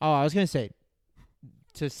was Oh, I was gonna say,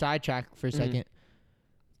 to sidetrack for a Mhm. second.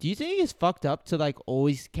 Do you think it's fucked up to like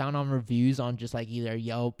always count on reviews on just like either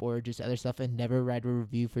Yelp or just other stuff and never write a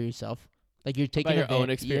review for yourself? Like you're taking About your own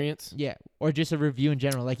yeah, experience. Yeah, or just a review in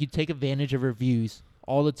general. Like you take advantage of reviews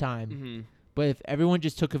all the time. Mm-hmm. But if everyone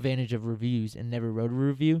just took advantage of reviews and never wrote a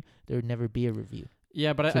review, there would never be a review.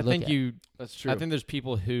 yeah, but to I look think at. That's true. I think there's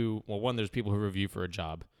people who, well, one, there's people who review for a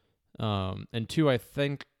job, and two, I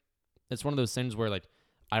think it's one of those things where like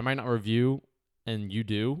I might not review and you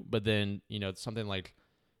do, but then it's something like,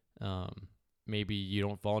 maybe you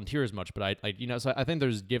don't volunteer as much, but I like so I think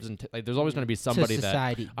there's gives and like there's always going to be somebody to that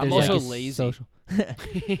society. I'm There's, also a lazy. Social.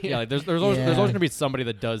 yeah, like there's always Yeah. going to be somebody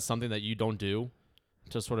that does something that you don't do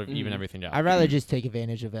to sort of even Mhm. everything out. I'd rather just take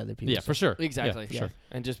advantage of other people. yeah, for sure. Exactly. Yeah, for sure.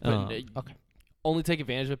 And just put, Okay. only take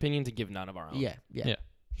advantage of opinions and give none of our own. Yeah, yeah, Yeah.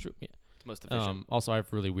 True. Yeah. It's most efficient. Also, I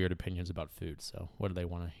have really weird opinions about food. So, what do they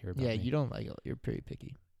want to hear about? yeah. me? You don't like it. You're pretty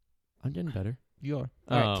picky. I'm getting better. You are.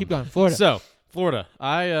 All right, keep going. Florida. Florida. So, Florida.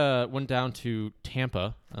 I went down to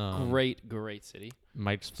Tampa. Great city.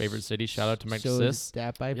 Mike's favorite city. Shout out to Mike so Sis. is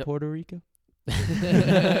that by Yep. Puerto Rico?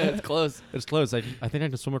 It's close. It's close. I think I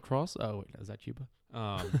can swim across. Oh wait, is that Cuba?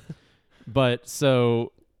 But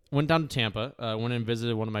so went down to Tampa. Went and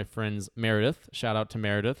visited one of my friends, Meredith. Shout out to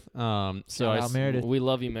Meredith. So Shout out Meredith. We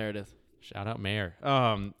love you, Meredith. Shout out Mayor.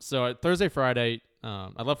 So Thursday, Friday,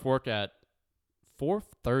 I left work at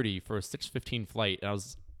 4:30 for a 6:15 flight. And I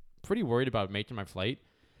was pretty worried about making my flight.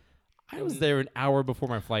 I was there an hour before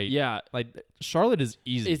my flight. Yeah, Like Charlotte is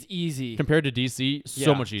easy. it's easy. Compared to DC,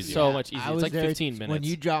 so Yeah, much easier. So much easier. I It's was like there 15 minutes. When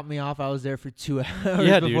you dropped me off, I was there for 2 hours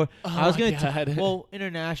Yeah, dude. before. Oh I was my gonna God. well,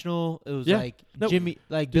 international. It was Yeah. like No.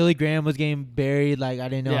 Billy Graham was getting buried. Like I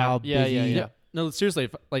didn't know how yeah, busy. yeah. No, seriously,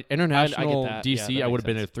 if, like international that. DC, Yeah, that I would makes have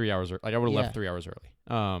been there sense. 3 hours. Like I would have Yeah. left 3 hours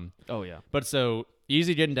early. Oh yeah. But so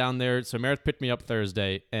easy getting down there. So Meredith picked me up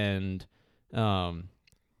Thursday, and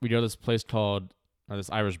we go to this place called this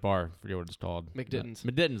Irish bar. I forget what it's called. McDitton's.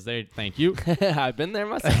 McDitton's. Thank you. I've been there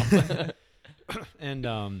myself. And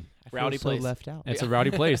I feel Rowdy so place. left out. it's a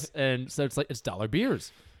rowdy place, and so it's like it's dollar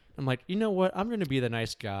beers. I'm like, you know what? I'm gonna be the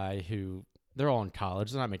nice guy who they're all in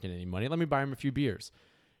college. They're not making any money. Let me buy them a few beers.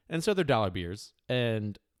 And so they're dollar beers,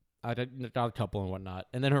 and I got a couple and whatnot.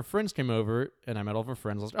 And then her friends came over, and I met all of her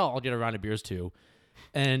friends. I was like, oh, I'll get a round of beers too.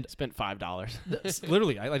 And Spent $5.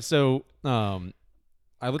 literally, I looked at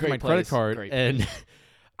Great my credit place. card, Great and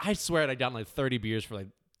I swear I'd gotten like 30 beers for like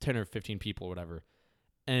 10 or 15 people or whatever.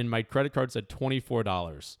 And my credit card said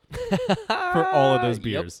 $24 for all of those Yep.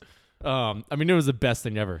 beers. I mean, it was the best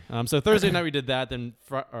thing ever. So Thursday night we did that. Then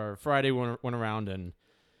Friday went around and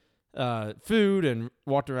food and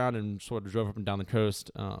walked around and sort of drove up and down the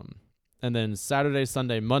coast. And then Saturday,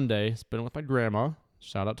 Sunday, Monday spent with my grandma.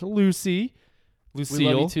 Shout out to Lucy, Lucille. We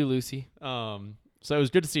love you too, Lucy. So it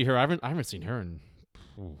was good to see her. I haven't seen her in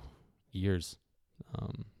years.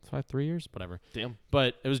 3 years, whatever. Damn.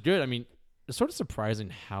 But it was good. I mean, it's sort of surprising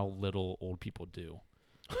how little old people do.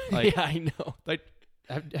 Like, yeah, I know. like,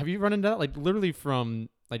 have you run into that? Like, literally from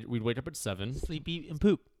like we'd wake up at 7 Sleep, eat, and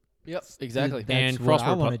poop. Yep, exactly. That's and what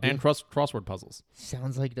I wanna crossword puzzles.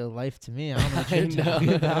 Sounds like the life to me. I don't know what I you're talking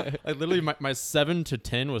know. about. Like literally, my 7 to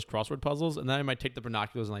 10 was crossword puzzles, and then I might take the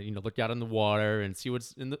binoculars and like look out in the water and see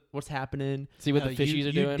what's happening. See what No, the fishies are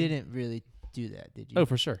you doing. didn't really do that, did you? Oh,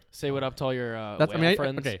 for sure. Say what up to all your That's whale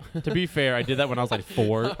friends. okay. To be fair, I did that when I was like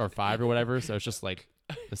 4 or 5 or whatever. So it's just like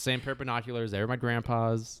the same pair of binoculars. They were my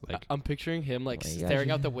grandpa's. Like I'm picturing him like Oh my gosh,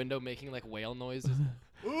 staring out yeah. the window, making like whale noises.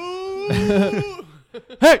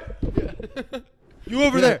 Hey, you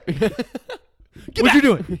over there? What you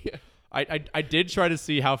doing? I did try to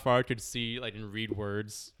see how far I could see like and read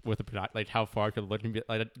words with a like how far I could look and be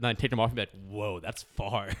like then take them off and be like, whoa, that's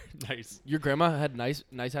far. Nice. Your grandma had nice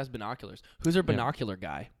ass binoculars. Who's her binocular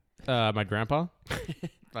guy? My grandpa.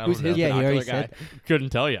 I Who's don't his know. Yeah, you already binocular guy? said Couldn't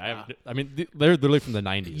tell you. I mean, they're literally from the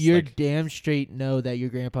 90s. You're Like, damn straight know that your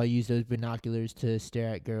grandpa used those binoculars to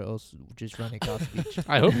stare at girls just running across the beach.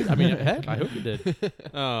 I hope. I mean, heck, I hope he did.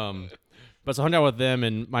 But so I hung out with them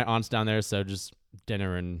and my aunt's down there, so just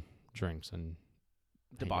dinner and drinks and hanging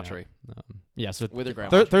out. Debauchery Yeah. So with her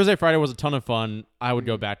grandma. Thursday, Friday was a ton of fun. I would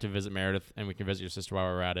go back to visit Meredith, and we can visit your sister while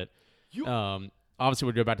we're at it. Obviously,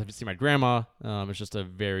 we'd go back to see my grandma. It's just a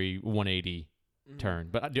very 180 turn.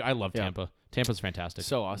 But I love Yeah. Tampa. Tampa's fantastic.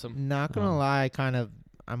 So awesome. Not gonna lie,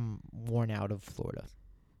 I'm worn out of Florida.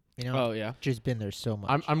 You know, Oh yeah. just been there so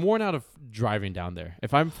much. I'm worn out of driving down there.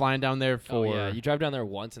 If I'm flying down there for, Oh yeah. You drive down there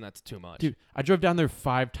once and that's too much. dude, I drove down there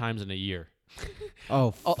 5 times in a year.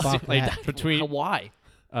 oh, Oh, fuck like that. between Why?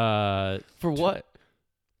 uh, For what?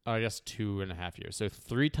 I guess 2.5 years. So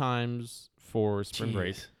 3 times for spring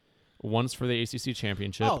break, Jeez. once for the ACC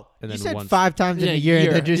championship, Oh, and you then said once. 5 times in a year,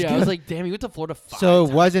 and then just yeah, I was like, damn, you went to Florida 5 so it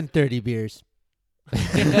times. wasn't 30 beers.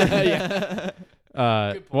 Yeah.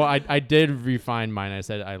 Well, I did refine mine. I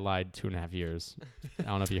said I lied 2.5 years. I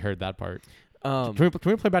don't know if you heard that part. Can we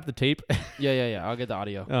play back the tape? Yeah. I'll get the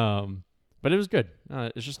audio. But it was good.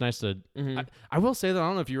 It's just nice to. Mhm. I will say that I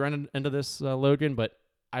don't know if you ran into this, Logan, but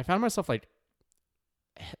I found myself like,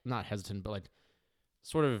 not hesitant, but like,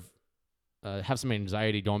 sort of, have some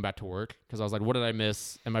anxiety going back to work because I was like, what did I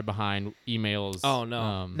miss? Am I behind? Emails? Oh,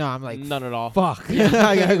 no. No, I'm like, None at all. fuck.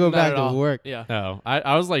 I gotta go Not back at to all. work. Yeah. No,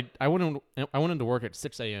 I was like, I went into work at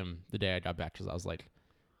 6 a.m. the day I got back because I was like,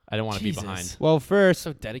 I didn't want to be Jesus. behind. Well, first,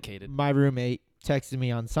 So dedicated. my roommate texted me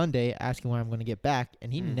on Sunday asking when I'm going to get back,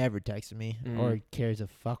 and he never texted me or cares a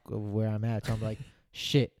fuck of where I'm at. So I'm like,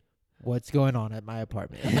 shit, what's going on at my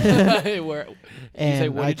apartment? Where? And say,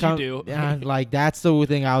 what I did you do? And like that's the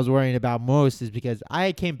thing I was worrying about most is because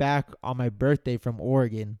I came back on my birthday from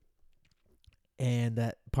Oregon, and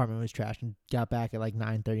that apartment was trashed, and got back at like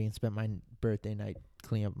 9:30 and spent my birthday night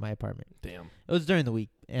cleaning up my apartment. Damn. It was during the week,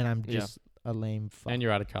 and I'm Yeah. just a lame fuck. And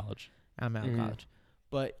you're out of college. I'm out of Mhm. college.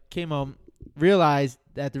 But came home, realized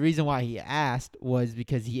that the reason why he asked was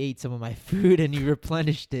because he ate some of my food and he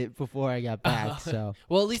replenished it before I got back. So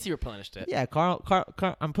Well, at least you replenished it. yeah, Carl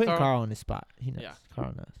I'm putting Carl- Carl on his spot. He knows. Yeah.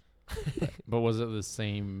 Carl knows. But was it the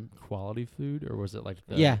same quality food or was it like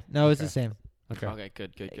the? Yeah, no, it's okay. the same. Okay. Okay.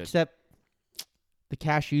 Good. Except the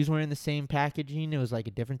cashews were in the same packaging. It was like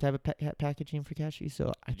a different type of packaging for cashews.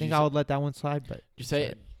 So I think you I would let that one slide. But You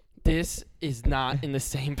say this is not in the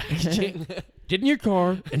same packaging. Get in your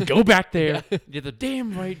car and go back there. Get the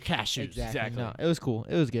damn right cashews. Exactly. No, it was cool.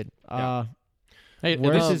 It was good. Yeah. Hey,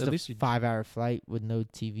 Worse is at the least you. 5-hour flight with no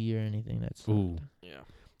TV or anything. That's Ooh. Yeah.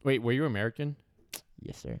 Wait, were you American?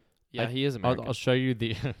 yes, sir. Yeah, he is American. I'll show you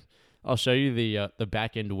the. I'll show you the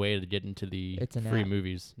back end way to get into the It's an free app.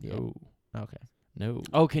 movies. Yeah. No, Okay. no.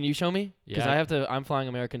 Oh, can you show me? Because Yeah. I'm flying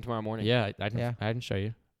American tomorrow morning. Yeah, I can. Yeah. I can show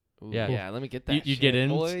you. Ooh, Yeah. yeah. Let me get that. You get shit, in?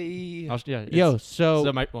 boy. Yeah. Yo, it's- so,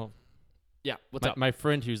 so my Yeah. What's up? my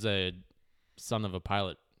friend who's a son of a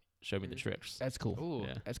pilot showed me the tricks. that's cool. Ooh,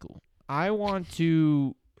 Yeah. That's cool. I want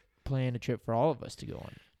to plan a trip for all of us to go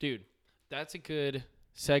on. dude, that's a good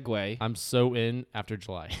segue. I'm so in after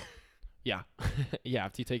July. Yeah. Yeah,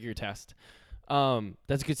 after you take your test.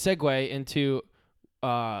 That's a good segue into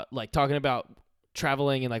like talking about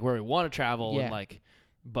traveling and like where we want to travel Yeah. and like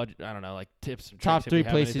budget, I don't know, like tips and Top tricks if 3 we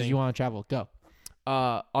have places anything. you want to travel. Go.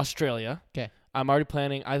 Australia. 'Kay. I'm already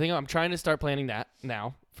planning. I'm trying to start planning that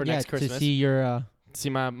now for yeah, next Christmas. to see your See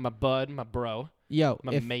my bud, my bro, yo.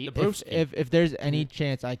 my if, mate. if there's any Mhm.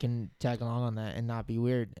 chance I can tag along on that and not be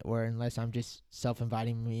weird, or unless I'm just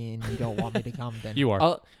self-inviting me and you don't want me to come, then You are.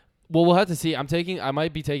 Well, we'll have to see. I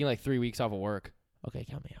might be taking like 3 weeks off of work. okay,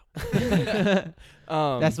 count me out.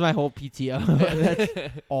 That's my whole PTO.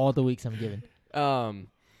 That's all the weeks I'm given.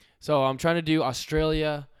 So I'm trying to do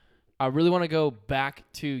Australia. I really want to go back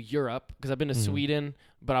to Europe because I've been to Mhm. Sweden,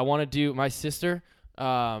 but I want to do my sister.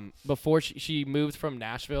 Before she moved from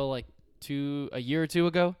Nashville like a year or two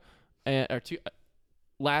ago,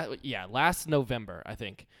 last November I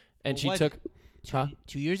think, and What she was took. Huh?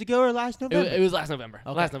 2 years ago or last November? It was last November.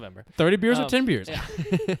 Okay. Last November. 30 beers or um, 10 beers? Yeah.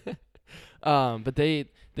 But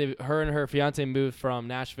her and her fiance moved from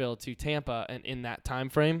Nashville to Tampa, and in that time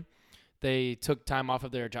frame, they took time off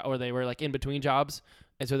of their job, or they were like in between jobs,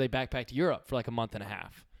 and so they backpacked Europe for like a month and a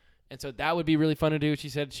half. And so that would be really fun to do. She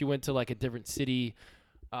said she went to like a different city.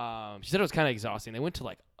 She said it was kind of exhausting. They went to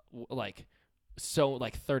like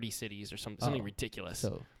 30 cities or something Oh, ridiculous,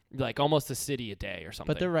 So, like almost a city a day or something.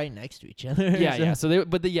 but they're right next to each other. Yeah, so- yeah. So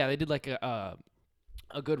they did like a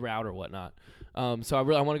good route or whatnot. So I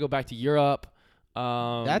want to go back to Europe.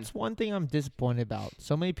 That's one thing I'm disappointed about.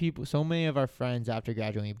 So many of our friends after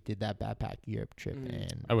graduating did that backpack Europe trip,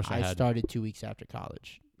 and I wish I had. started 2 weeks after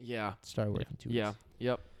college. yeah, Started working 2 weeks. yeah,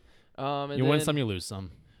 yep. And You win then some, you lose some.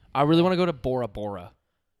 I really want to go to Bora Bora.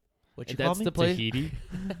 What And you call that's me? the place. Tahiti?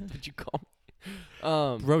 Did you call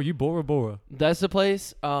me? Bro, you Bora Bora. That's the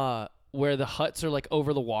place where the huts are like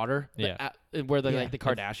over the water. Yeah. Where the Yeah. like the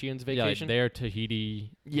Kardashians Yeah, like vacation. there,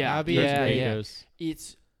 Tahiti. Yeah, That'd be Costa yeah, interesting. yeah. Ricos.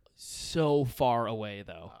 It's so far away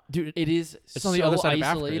though. Dude, It is it's so on the other side isolated.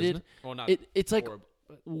 of Africa, isn't it? Well, not It's like Bora,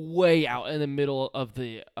 way out in the middle of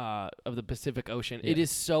the Pacific Ocean. It Yeah. is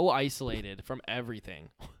so isolated from everything.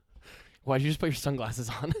 Why did you just put your sunglasses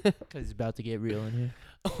on? Because it's about to get real in here.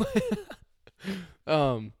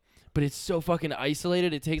 But it's so fucking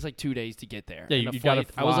isolated. It takes like 2 days to get there. Yeah, And you a gotta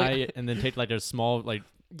flight- fly I was like, and then take like a small like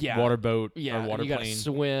yeah, water boat yeah, or and water you gotta plane.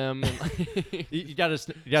 swim. And You gotta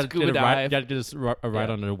Scuba get a ride. dive. You gotta get a ride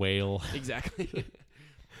Yeah. on a whale. exactly.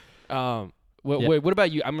 Yeah. Wait, what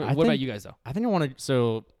about you? What about think- you guys though? I think I want to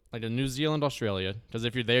so like a New Zealand, Australia, because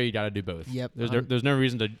if you're there, you gotta do both. Yep. There's no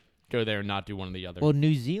reason to go there and not do one or the other. Well,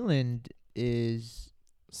 New Zealand is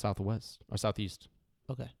Southwest or southeast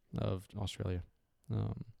okay. of Australia,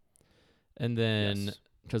 and then Yes.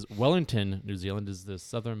 because Wellington, New Zealand, is the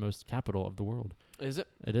southernmost capital of the world. Is it?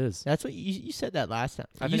 It is. That's what you said that last time.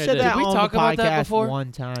 I You think I said did. that Did we on talk the about that podcast before?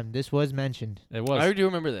 one time. This was mentioned. It was. I do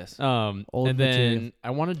remember this. Old and material. then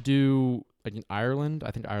I want to do like in Ireland.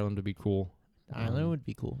 I think Ireland would be cool. Ireland would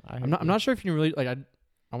be cool. I'm not sure if you can really like.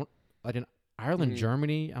 I want like in Ireland, Mm.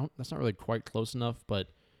 Germany. That's not really quite close enough, but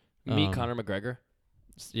Meet Conor McGregor.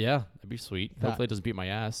 yeah, that'd be sweet. Tha- Hopefully, it doesn't beat my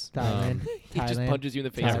ass. Thailand. He just Thailand. punches you in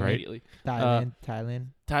the face Yeah, right. immediately. Thailand.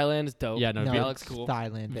 Thailand is dope. Yeah, no, No, that Viet- looks cool.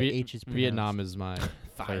 Thailand. The Viet- H is pronounced. Vietnam is my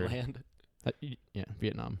third. Thailand. Yeah,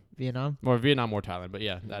 Vietnam. Vietnam. Or Vietnam or Thailand, but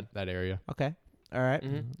yeah, that area. Okay. All right.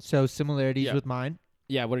 Mhm. So similarities Yeah. with mine.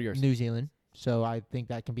 Yeah, what are yours? New Zealand. So I think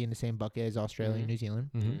that can be in the same bucket as Australia and Mhm. New Zealand.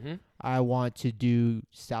 Mm-hmm. I want to do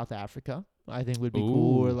South Africa. I think would be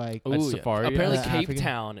cool. Or Ooh. like, That's safari. Apparently, Yeah. Cape African.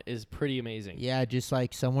 Town is pretty amazing. yeah, just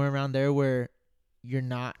like somewhere around there where you're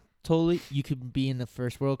not totally. You could be in the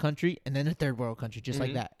first world country and then a third world country, just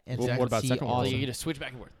like Mhm. that. And Well, so I what could about see second world? all So of you them. get to switch back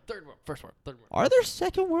and forth. Third world, first world, third world. Are there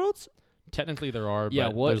second worlds? Technically, there are. Yeah,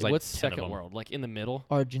 but there's like what's 10 of second them. world? Like in the middle?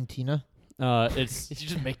 Argentina. It's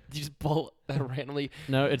You just pull that randomly.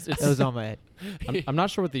 no, it's That was on my head. I'm not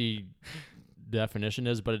sure what the definition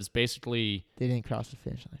is, but it's basically They didn't cross the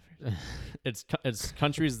finish line first. it's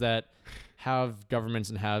countries that have governments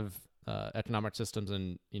and have economic systems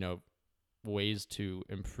and ways to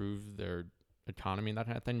improve their economy and that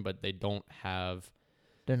kind of thing, but they don't have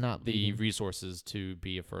They're not the leading. resources to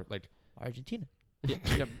be a first. Like Argentina.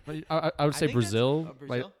 yeah, but I would I say think that's- Brazil. Brazil?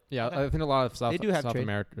 Like yeah, Okay. I think a lot of South They do have South trade.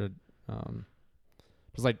 America.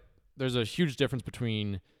 Because like there's a huge difference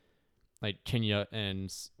between like Kenya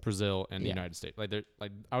and Brazil and the Yeah. United States. Like they're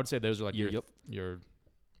like I would say those are like Yep. your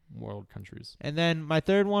world countries. And then my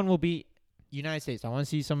third one will be United States. I want to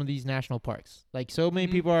see some of these national parks. Like so many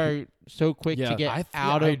Mhm. people are so quick to get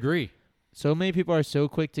out I of. agree. So many people are so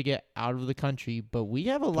quick to get out of the country, but we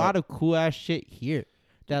have a lot of cool ass shit here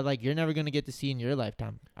that like you're never gonna get to see in your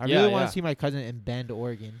lifetime. I Yeah, really want yeah. to see my cousin in Bend,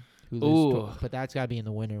 Oregon, who lives, Ooh. but that's gotta be in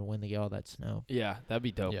the winter when they get all that snow. Yeah, that'd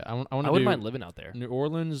be dope. Yeah, I want I to wouldn't do mind living out there. New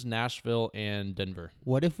Orleans, Nashville, and Denver.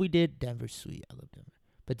 What if we did Denver? Sweet, I love Denver,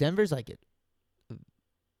 but Denver's like it.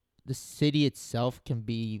 The city itself can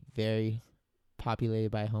be very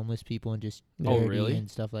populated by homeless people and just Oh, dirty really? and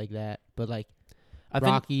stuff like that. But like I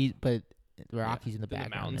think Rockies, but Rockies in the The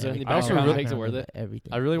background. mountains and are in the everything. background. Also Really makes it worth it.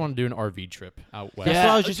 Everything. I really want to do an RV trip out west. That's Yeah,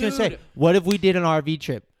 what I was just gonna say. dude. What if we did an RV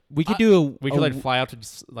trip? We could do a. We could a like fly out to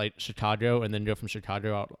like Chicago and then go from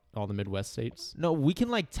Chicago out all the Midwest states. No, we can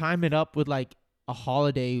like time it up with like a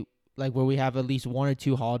holiday, like where we have at least 1 or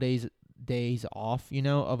 2 holidays days off,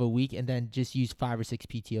 of a week, and then just use 5 or 6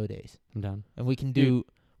 PTO days. I'm down. And we can Dude.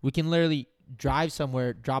 we can literally drive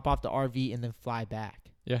somewhere, drop off the RV, and then fly back.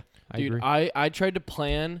 I Dude, agree. I tried to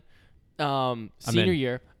plan senior in.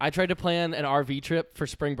 year. I tried to plan an RV trip for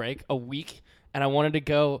spring break a week, and I wanted to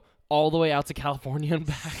go all the way out to California and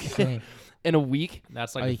back Same. in a week.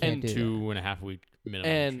 That's Oh, like you a can't do that. 2.5 week minimum.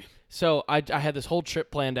 And so I had this whole trip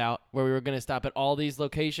planned out where we were going to stop at all these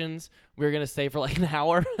locations. We were going to stay for like an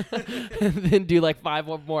hour and then do like 5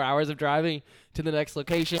 more hours of driving to the next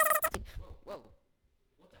location.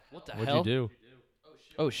 What the What'd hell? you do?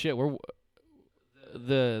 Oh shit,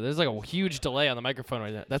 there's like a huge delay on the microphone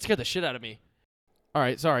right now. That scared the shit out of me. All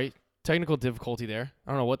right, sorry. Technical difficulty there.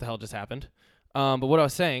 I don't know what the hell just happened. But what I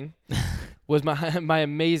was saying was my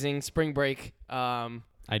amazing spring break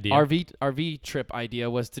Idea. RV trip idea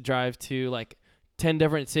was to drive to like 10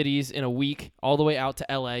 different cities in a week, all the way out to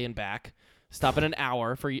LA and back. Stop at an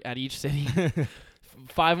hour at each city.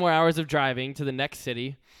 5 more hours of driving to the next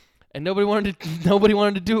city, and nobody wanted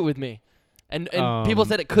to do it with me. And people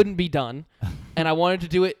said it couldn't be done, and I wanted to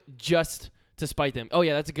do it just to spite them. Oh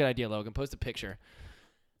yeah, that's a good idea, Logan. Post a picture.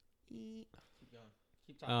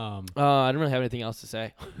 I don't really have anything else to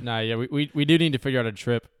say. Nah, yeah, we do need to figure out a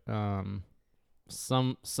trip.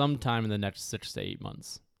 Sometime in the next 6 to 8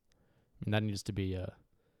 months. I mean, that needs to be a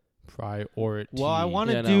priority. Well, I want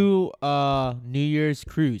to Yeah, do New Year's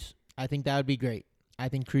cruise. I think that would be great. I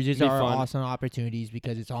think cruises Be are fun. awesome opportunities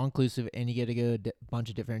because it's all inclusive and you get to go to a bunch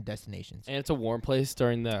of different destinations. And it's a warm place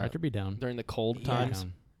during I the could be down. cold Yeah. times.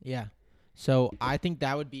 Down. Yeah. So I think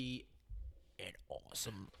that would be an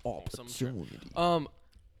awesome Awesome opportunity.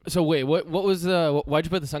 So wait, what was why'd you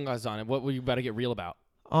put the sunglasses on? And what were you about to get real about?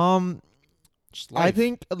 Just I life.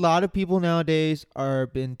 think a lot of people nowadays are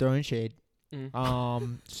been throwing shade.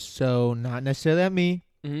 Mm. So not necessarily at me,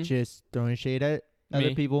 Mhm. just throwing shade at other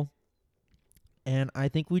Me. people. And I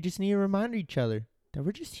think we just need to remind each other that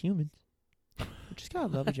we're just humans. We just gotta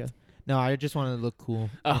love each other. No, I just want to look cool.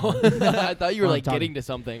 Oh, I thought you were While I'm like talking. getting to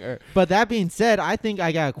something. Or But that being said, I think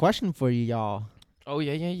I got a question for you, y'all. oh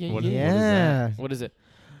yeah. What- Yeah. What is it?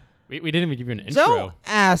 we didn't even give you an intro. Don't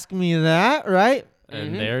ask me that, right?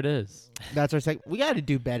 And Mhm. there it is. That's our second. We got to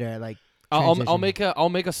do better at like I'll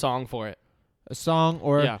transition. make a song for it. a song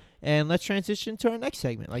or Yeah. and let's transition to our next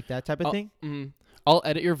segment, like that type of thing. I'll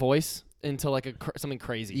edit your voice into like something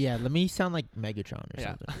crazy. Yeah, let me sound like Megatron or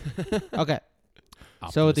Yeah. something. Okay.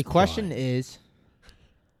 So the question is,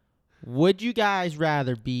 would you guys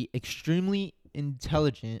rather be extremely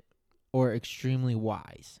intelligent or extremely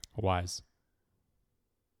wise? Wise.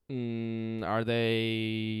 Are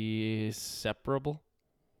they separable?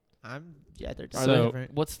 They're Are So- they,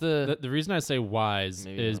 different. what's the The reason I say wise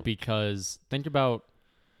Maybe is not. because think about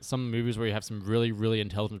some movies where you have some really, really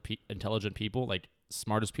intelligent people, like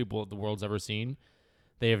smartest people the world's ever seen.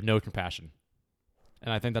 They have no compassion.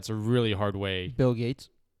 And I think that's a really hard way. Bill Gates.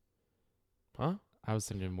 huh? I was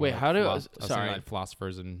thinking more Wait, like how do- I was thinking sorry. like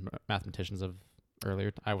philosophers and mathematicians of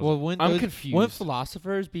earlier. I was Well, I'm wouldn't confused.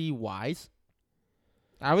 philosophers be wise?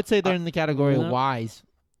 I would say they're in the category no. of wise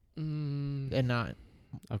mm, and not.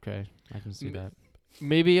 okay. I can see M- that.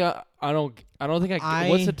 Maybe I don't think what's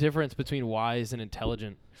I- the difference between wise and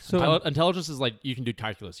intelligent? So Intelligence is like you can do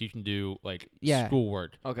calculus, you can do like Yeah.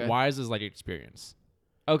 schoolwork. Okay. Wise is like experience.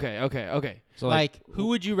 Okay. So like, who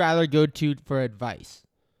would you rather go to for advice?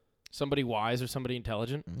 Somebody wise or somebody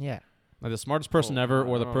intelligent? Yeah. like the smartest person Oh, ever,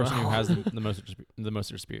 or the I don't person who know. has the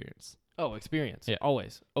most experience. Oh, experience. Yeah.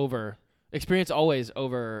 Always over experience. Always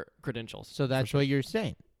over credentials. So that's what you're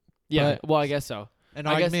saying. Yeah. But- well, I guess so. An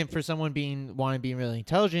I guess- argument for someone wanting to be really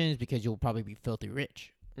intelligent is because you'll probably be filthy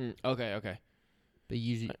rich. Okay. But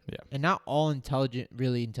usually, Yeah. and not all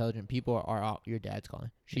really intelligent people are all your dad's calling.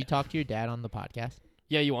 Should you Yeah. talk to your dad on the podcast?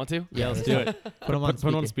 Yeah, you want to? Yeah, let's do it. Put him on Put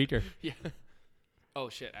him on speaker. speaker. Yeah. Oh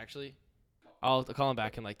shit. Actually, I'll call him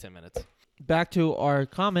back in like 10 minutes. Back to our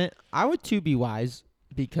comment. I would too be wise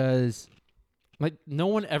because Like no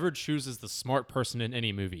one ever chooses the smart person in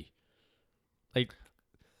any movie. Like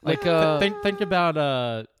Think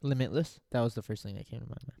about Limitless. That was the first thing that came to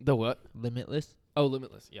my mind. the what? Limitless. Oh,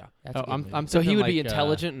 Limitless. Yeah. That's a good movie. I'm So he thinking would be like,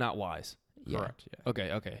 intelligent, not wise. Yeah. Correct. Yeah.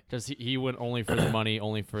 Okay. Because he went only for the money,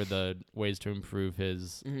 only for the ways to improve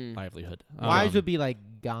his Mhm. livelihood. Wise would be like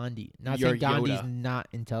Gandhi. Not Your saying Gandhi's Yoda. not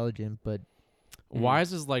intelligent, but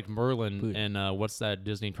Wise is like Merlin Food. in what's that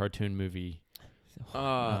Disney cartoon movie?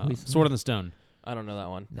 we- Sword in the Stone. I don't know that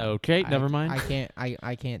one. no. Okay, never mind.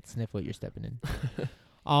 I can't sniff what you're stepping in.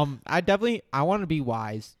 I want to be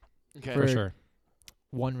wise. Okay. for for- sure.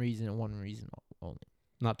 One reason and one reason only.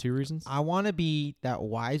 Not two reasons. I want to be that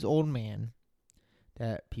wise old man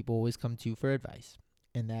that people always come to for advice,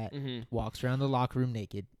 and that Mhm. walks around the locker room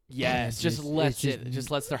naked. Yes. It's Just just- lets it's it. just-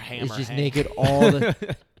 Just lets their hammer. It's just hang. naked all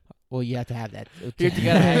the. Well, you have to have that. You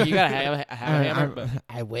gotta have a hammer. But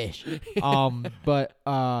I wish. But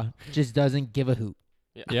just doesn't give a hoot.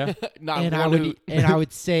 Yeah. Not And one I would who- and I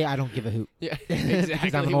would say I don't give a hoot. Yeah. 'Cause I'm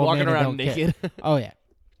Exactly. an old Walking man and around don't care. naked. Oh yeah,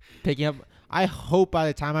 picking up. I hope by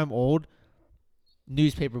the time I'm old,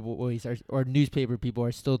 newspaper boys or newspaper people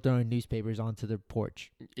are still throwing newspapers onto the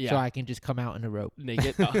porch, Yeah. so I can just come out in a robe,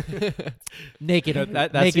 Naked. Oh. naked.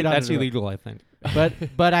 That's naked that's under the robe. illegal, I think.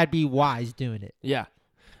 But I'd be wise doing it. Yeah.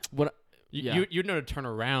 What? Yeah. You know to turn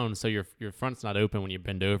around so your front's not open when you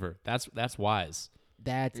bend over. That's wise.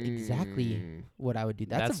 That's exactly Mm. what I would do.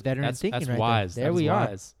 That's a veteran thinking that's right wise. there. There That is we are.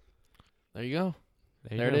 wise. There you go.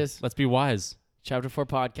 You There it go. is. Let's be wise. Chapter 4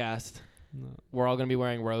 podcast. We're all gonna be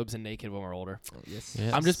wearing robes and naked when we're older. Yes.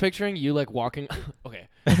 Yes. I'm just picturing you like walking. Okay.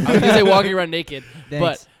 I was gonna say walking around naked,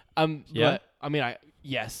 Thanks. Yeah. but I mean,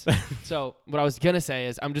 yes. So what I was gonna say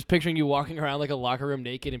is, I'm just picturing you walking around like a locker room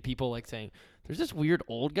naked, and people like saying, "There's this weird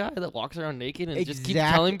old guy that walks around naked and just keeps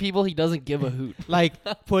Exact- telling people he doesn't give a hoot." like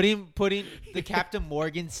putting the Captain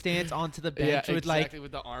Morgan stance onto the bench with exactly,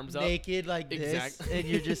 with the arms like up. naked like this, Exactly. and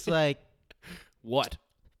you're just like, What?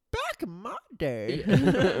 back in my day,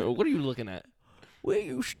 What are you looking at? we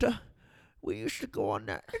used to go on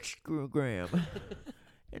that Instagram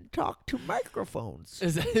and talk to microphones.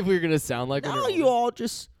 Is that what we're gonna sound like? when Now you're you older? all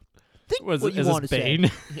just think Was what you is want to this say.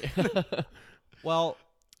 Bane? Well,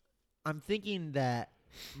 I'm thinking that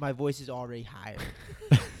my voice is already higher.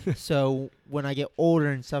 So when I get older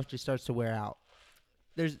and stuff just starts to wear out,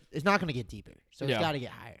 it's not going to get deeper. So Yeah. it's got to get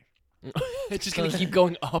higher. It's just gonna keep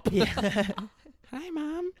going up. Yeah. Hi,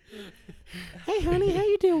 Mom. Hey, honey, how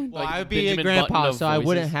you doing? Well, Like I would be a Benjamin grandpa, Button of so I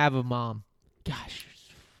wouldn't voices. have a mom. Gosh.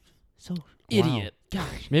 So, Idiot.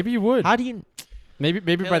 gosh. Maybe you would. How do you... Maybe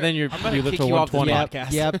by Taylor, then I'm gonna you live kick to you off this 120. Yep. Yep,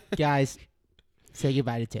 podcast. yep, guys. Say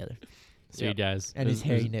goodbye to Taylor See you Yep. guys. and his It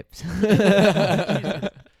was- hairy nips.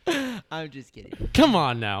 I'm just kidding. Come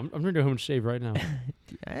on now. I'm gonna go home and shave right now.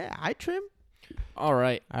 I trim. All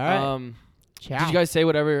right. All right. Ciao. Did you guys say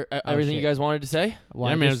whatever everything you shit. guys wanted to say? Well,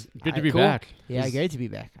 yeah, I man, just- it's good to I- be cool. back. Yeah, It's great to be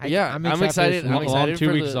back. Yeah, I'm excited. for I'm this weekend. long excited 2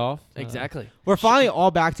 for weeks the- off. Exactly. We're finally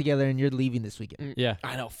all back together, and you're leaving this weekend, Yeah.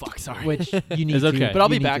 I know. Fuck. Sorry. which you need It's to. okay. but I'll you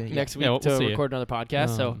be need back to, yeah. next week Yeah, we'll to see you. record another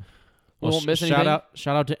podcast. So Um, we won't miss anything.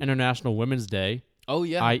 shout out to International Women's Day, Oh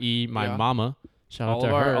yeah. i.e. my Yeah. mama. Shout out all to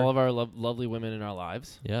of our her. all of our lovely women in our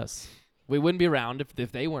lives. Yes. We wouldn't be around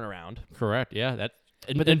if they weren't around. Correct. Yeah. That.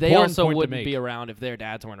 But then they important also point to wouldn't make. be around if their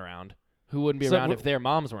dads weren't around. Who wouldn't be So around we're- if their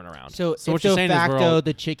moms weren't around? So So what ipso you're saying is we're facto, all-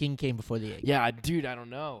 the chicken came before the egg. Yeah, dude. I don't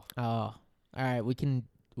know. Oh, all right. We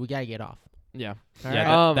gotta get off. Yeah. All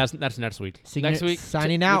Yeah. right. That's next week. Sign- Next week.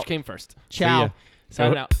 signing Which out. came first? Ciao. ya.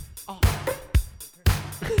 Signing out.